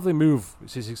does this lovely move.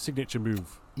 It's his signature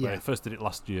move. Yeah. He first did it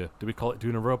last year. Did we call it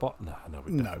doing a robot? No,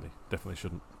 we definitely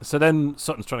shouldn't. So then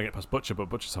Sutton's trying to get past Butcher, but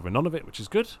Butcher's having none of it, which is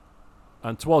good.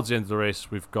 And towards the end of the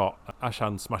race, we've got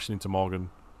Ashan smashing into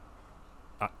Morgan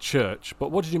at Church.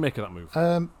 But what did you make of that move?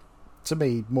 To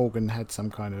me, Morgan had some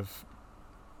kind of,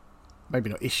 maybe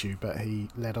not issue, but he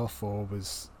led off or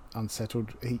was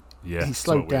unsettled. He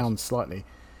slowed down slightly.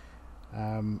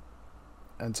 And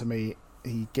to me,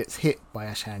 he gets hit by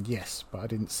Ashan, yes, but I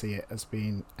didn't see it as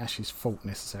being Ash's fault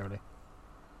necessarily.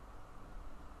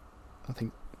 I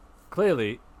think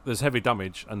clearly there's heavy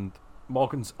damage and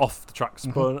Morgan's off the track,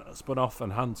 spun off,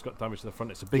 and Hand's got damage to the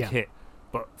front. It's a big hit.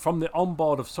 But from the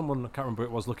onboard of someone, I can't remember who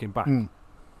it was, looking back,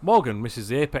 Morgan misses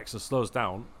the apex and slows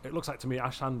down. It looks like to me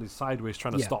Ash Hand is sideways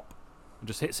trying to stop and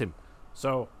just hits him.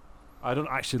 So I don't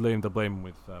actually lay the blame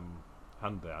with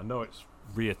Hand there. I know it's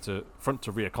front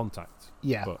to rear contact.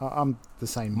 Yeah, but I'm the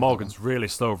same. Morgan's really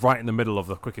slow, right in the middle of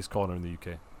the quickest corner in the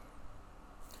UK.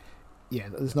 Yeah,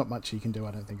 there's not much you can do,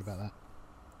 I don't think, about that.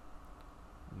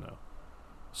 No.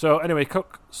 So anyway,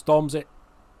 Cook storms it.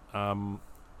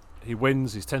 He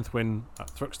wins his 10th win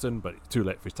at Thruxton, but too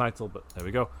late for his title. But there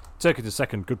we go. Turkington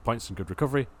second, good points and good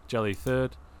recovery. Jelly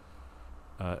third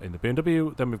in the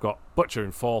BMW. Then we've got Butcher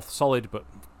in fourth, solid, but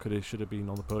should have been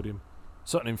on the podium.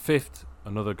 Sutton in fifth,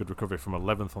 another good recovery from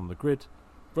 11th on the grid.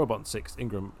 Robot sixth,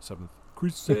 Ingram 7th,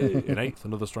 Crusade in 8th,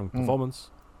 another strong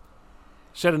performance.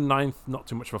 Shedden 9th, not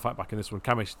too much of a fight back in this one.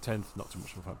 Camish 10th, not too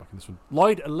much of a fight back in this one.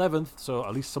 Lloyd 11th, so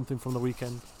at least something from the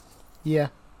weekend. Yeah.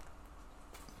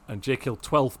 And Jake Hill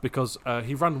 12th because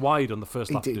he ran wide on the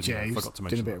first lap, didn't he? I forgot to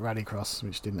mention. Doing a bit of rallycross,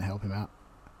 which didn't help him out.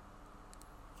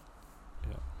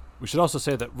 Yeah. We should also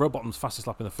say that Rowbottom's fastest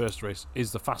lap in the first race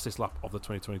is the fastest lap of the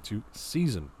 2022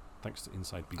 season, thanks to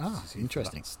Inside BTCC.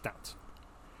 Interesting. Stat.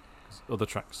 Other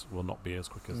tracks will not be as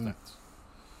quick as that.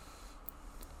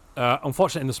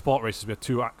 Unfortunately, in the sport races, we had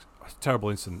two terrible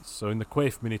incidents. So in the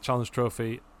Quaife Mini Challenge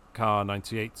Trophy, car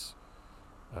 98,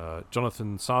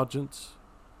 Jonathan Sargent,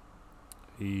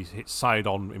 he hits side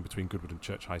on in between Goodwood and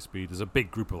Church High Speed. There's a big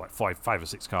group of like five or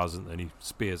six cars, and he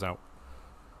spears out.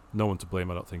 No one to blame,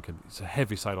 I don't think. And it's a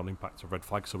heavy side on impact, a red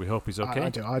flag, so we hope he's okay.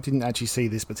 I didn't actually see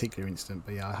this particular incident,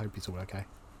 but yeah, I hope he's all okay.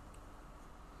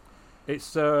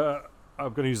 It's, I'm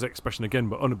going to use the expression again,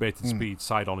 but unabated speed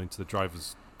side on into the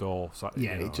driver's door.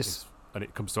 It just and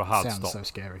it comes to a hard Sounds stop. so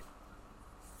scary.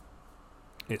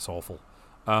 It's awful.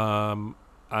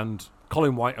 And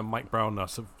Colin White and Mike Brown are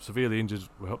severely injured.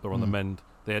 We hope they're on the mend.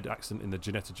 They had an accident in the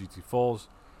Ginetta GT4s.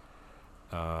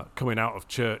 Coming out of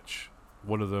church,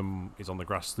 one of them is on the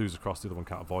grass, slews across, the other one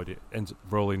can't avoid it, ends up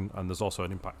rolling, and there's also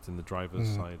an impact in the driver's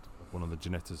side of one of the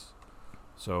Ginettas.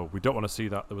 So we don't want to see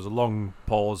that. There was a long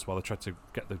pause while they tried to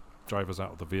get the drivers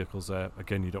out of the vehicles there.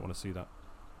 Again, you don't want to see that.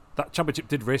 That championship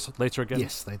did race later again.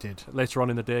 Yes, they did. Later on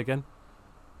in the day again.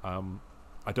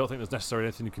 I don't think there's necessarily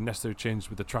anything you can necessarily change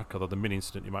with the track, other than mini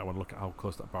incident. You might want to look at how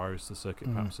close that barrier is to the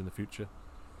circuit, perhaps in the future.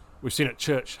 We've seen at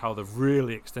Church how they've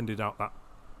really extended out that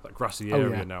grassy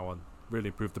area now and really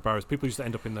improved the barriers. People used to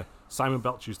end up in the Simon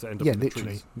Belch used to end up in the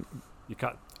trees. You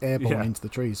can't airborne into the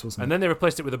trees, wasn't it? And then they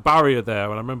replaced it with a barrier there.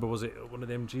 And I remember, was it one of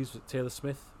the MGs? Was it Taylor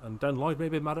Smith and Dan Lloyd?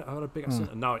 Maybe had a big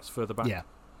accident, and now it's further back. Yeah.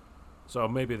 So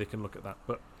maybe they can look at that.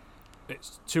 But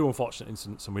it's two unfortunate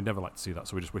incidents, and we'd never like to see that.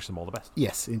 So we just wish them all the best.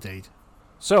 Yes, indeed.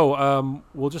 So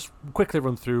we'll just quickly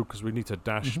run through because we need to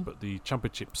dash. But the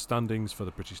championship standings for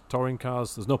the British touring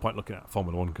cars. There's no point looking at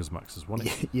Formula 1 because Max has won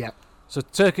it. Yeah. So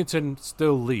Turkington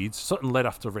still leads. Sutton led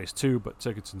after race 2, but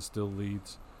Turkington still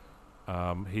leads.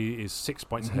 He is 6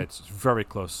 points ahead, so it's very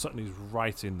close. Sutton is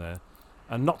right in there.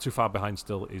 And not too far behind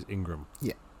still is Ingram.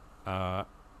 Yeah.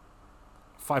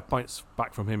 5 points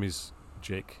back from him is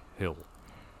Jake Hill.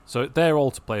 So they're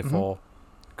all to play for.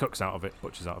 Cook's out of it,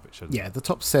 Butcher's out of it. Yeah, the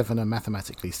top 7 are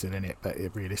mathematically still in it, but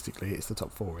realistically it's the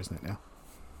top 4, isn't it now?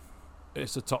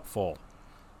 It's the top 4.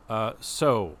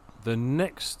 So the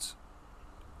next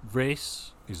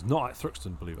race is not at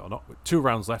Thruxton, believe it or not, with 2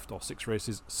 rounds left or 6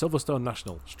 races. Silverstone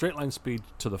National, straight line speed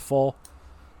to the 4.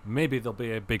 Maybe there'll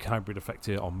be a big hybrid effect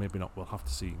here, or maybe not. We'll have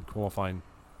to see in qualifying.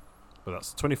 But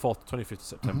that's 24th to 25th of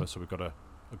September, so we've got a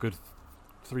good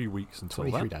 3 weeks until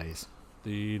 23 that. days.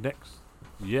 The next,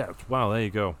 wow, there you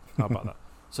go. How about that?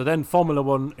 So then Formula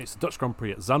 1, it's the Dutch Grand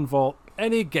Prix at Zandvoort.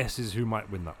 Any guesses who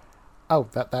might win that? Oh,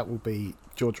 that will be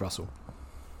George Russell.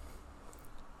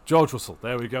 George Russell,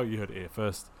 there we go. You heard it here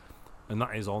first. And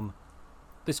that is on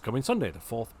this coming Sunday, the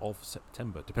 4th of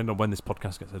September, depending on when this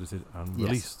podcast gets edited and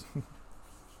released.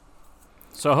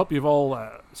 So I hope you've all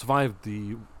survived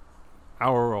the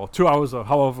hour or 2 hours or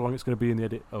however long it's going to be in the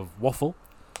edit of Waffle.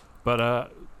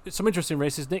 But it's some interesting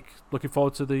races, Nick. Looking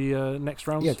forward to the next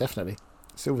rounds. Yeah, definitely.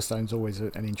 Silverstone's always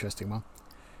an interesting one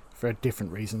for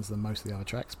different reasons than most of the other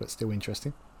tracks, but still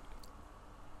interesting.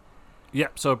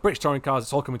 Yep, so British Touring Cars,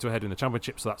 it's all coming to a head in the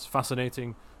championship, so that's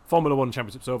fascinating. Formula 1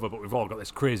 championship's over, but we've all got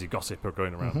this crazy gossip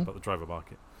going around about the driver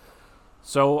market.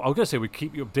 So I was going to say we'd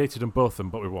keep you updated on both of them,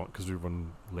 but we won't because we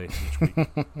run late each week.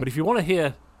 But if you want to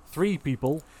hear 3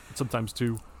 people, and sometimes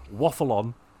 2, waffle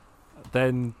on,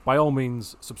 then by all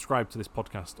means subscribe to this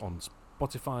podcast on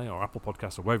Spotify or Apple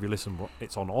Podcasts or wherever you listen.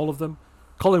 It's on all of them.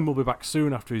 Colin will be back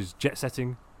soon after his jet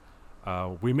setting.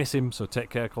 We miss him, so take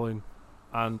care, Colin.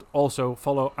 And also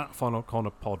follow at Final Corner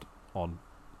Pod on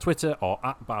Twitter or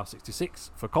at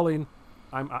Bar66 for Colin.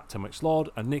 I'm at Timix Lord,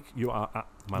 and Nick, you are at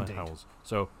Manor Howells.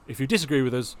 So if you disagree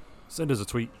with us, send us a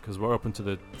tweet because we're open to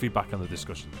the feedback and the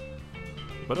discussion.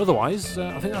 But otherwise,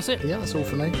 I think that's it. Yeah, that's all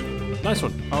for me. Nice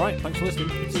one. All right, thanks for listening.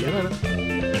 See you later.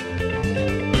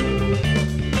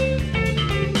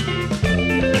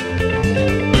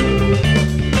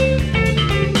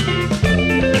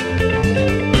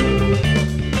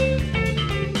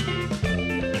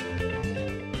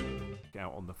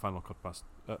 Out on the Final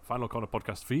Corner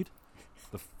podcast feed.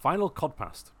 The Final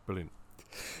Codcast. Brilliant.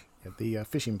 Yeah, the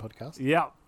fishing podcast. Yeah,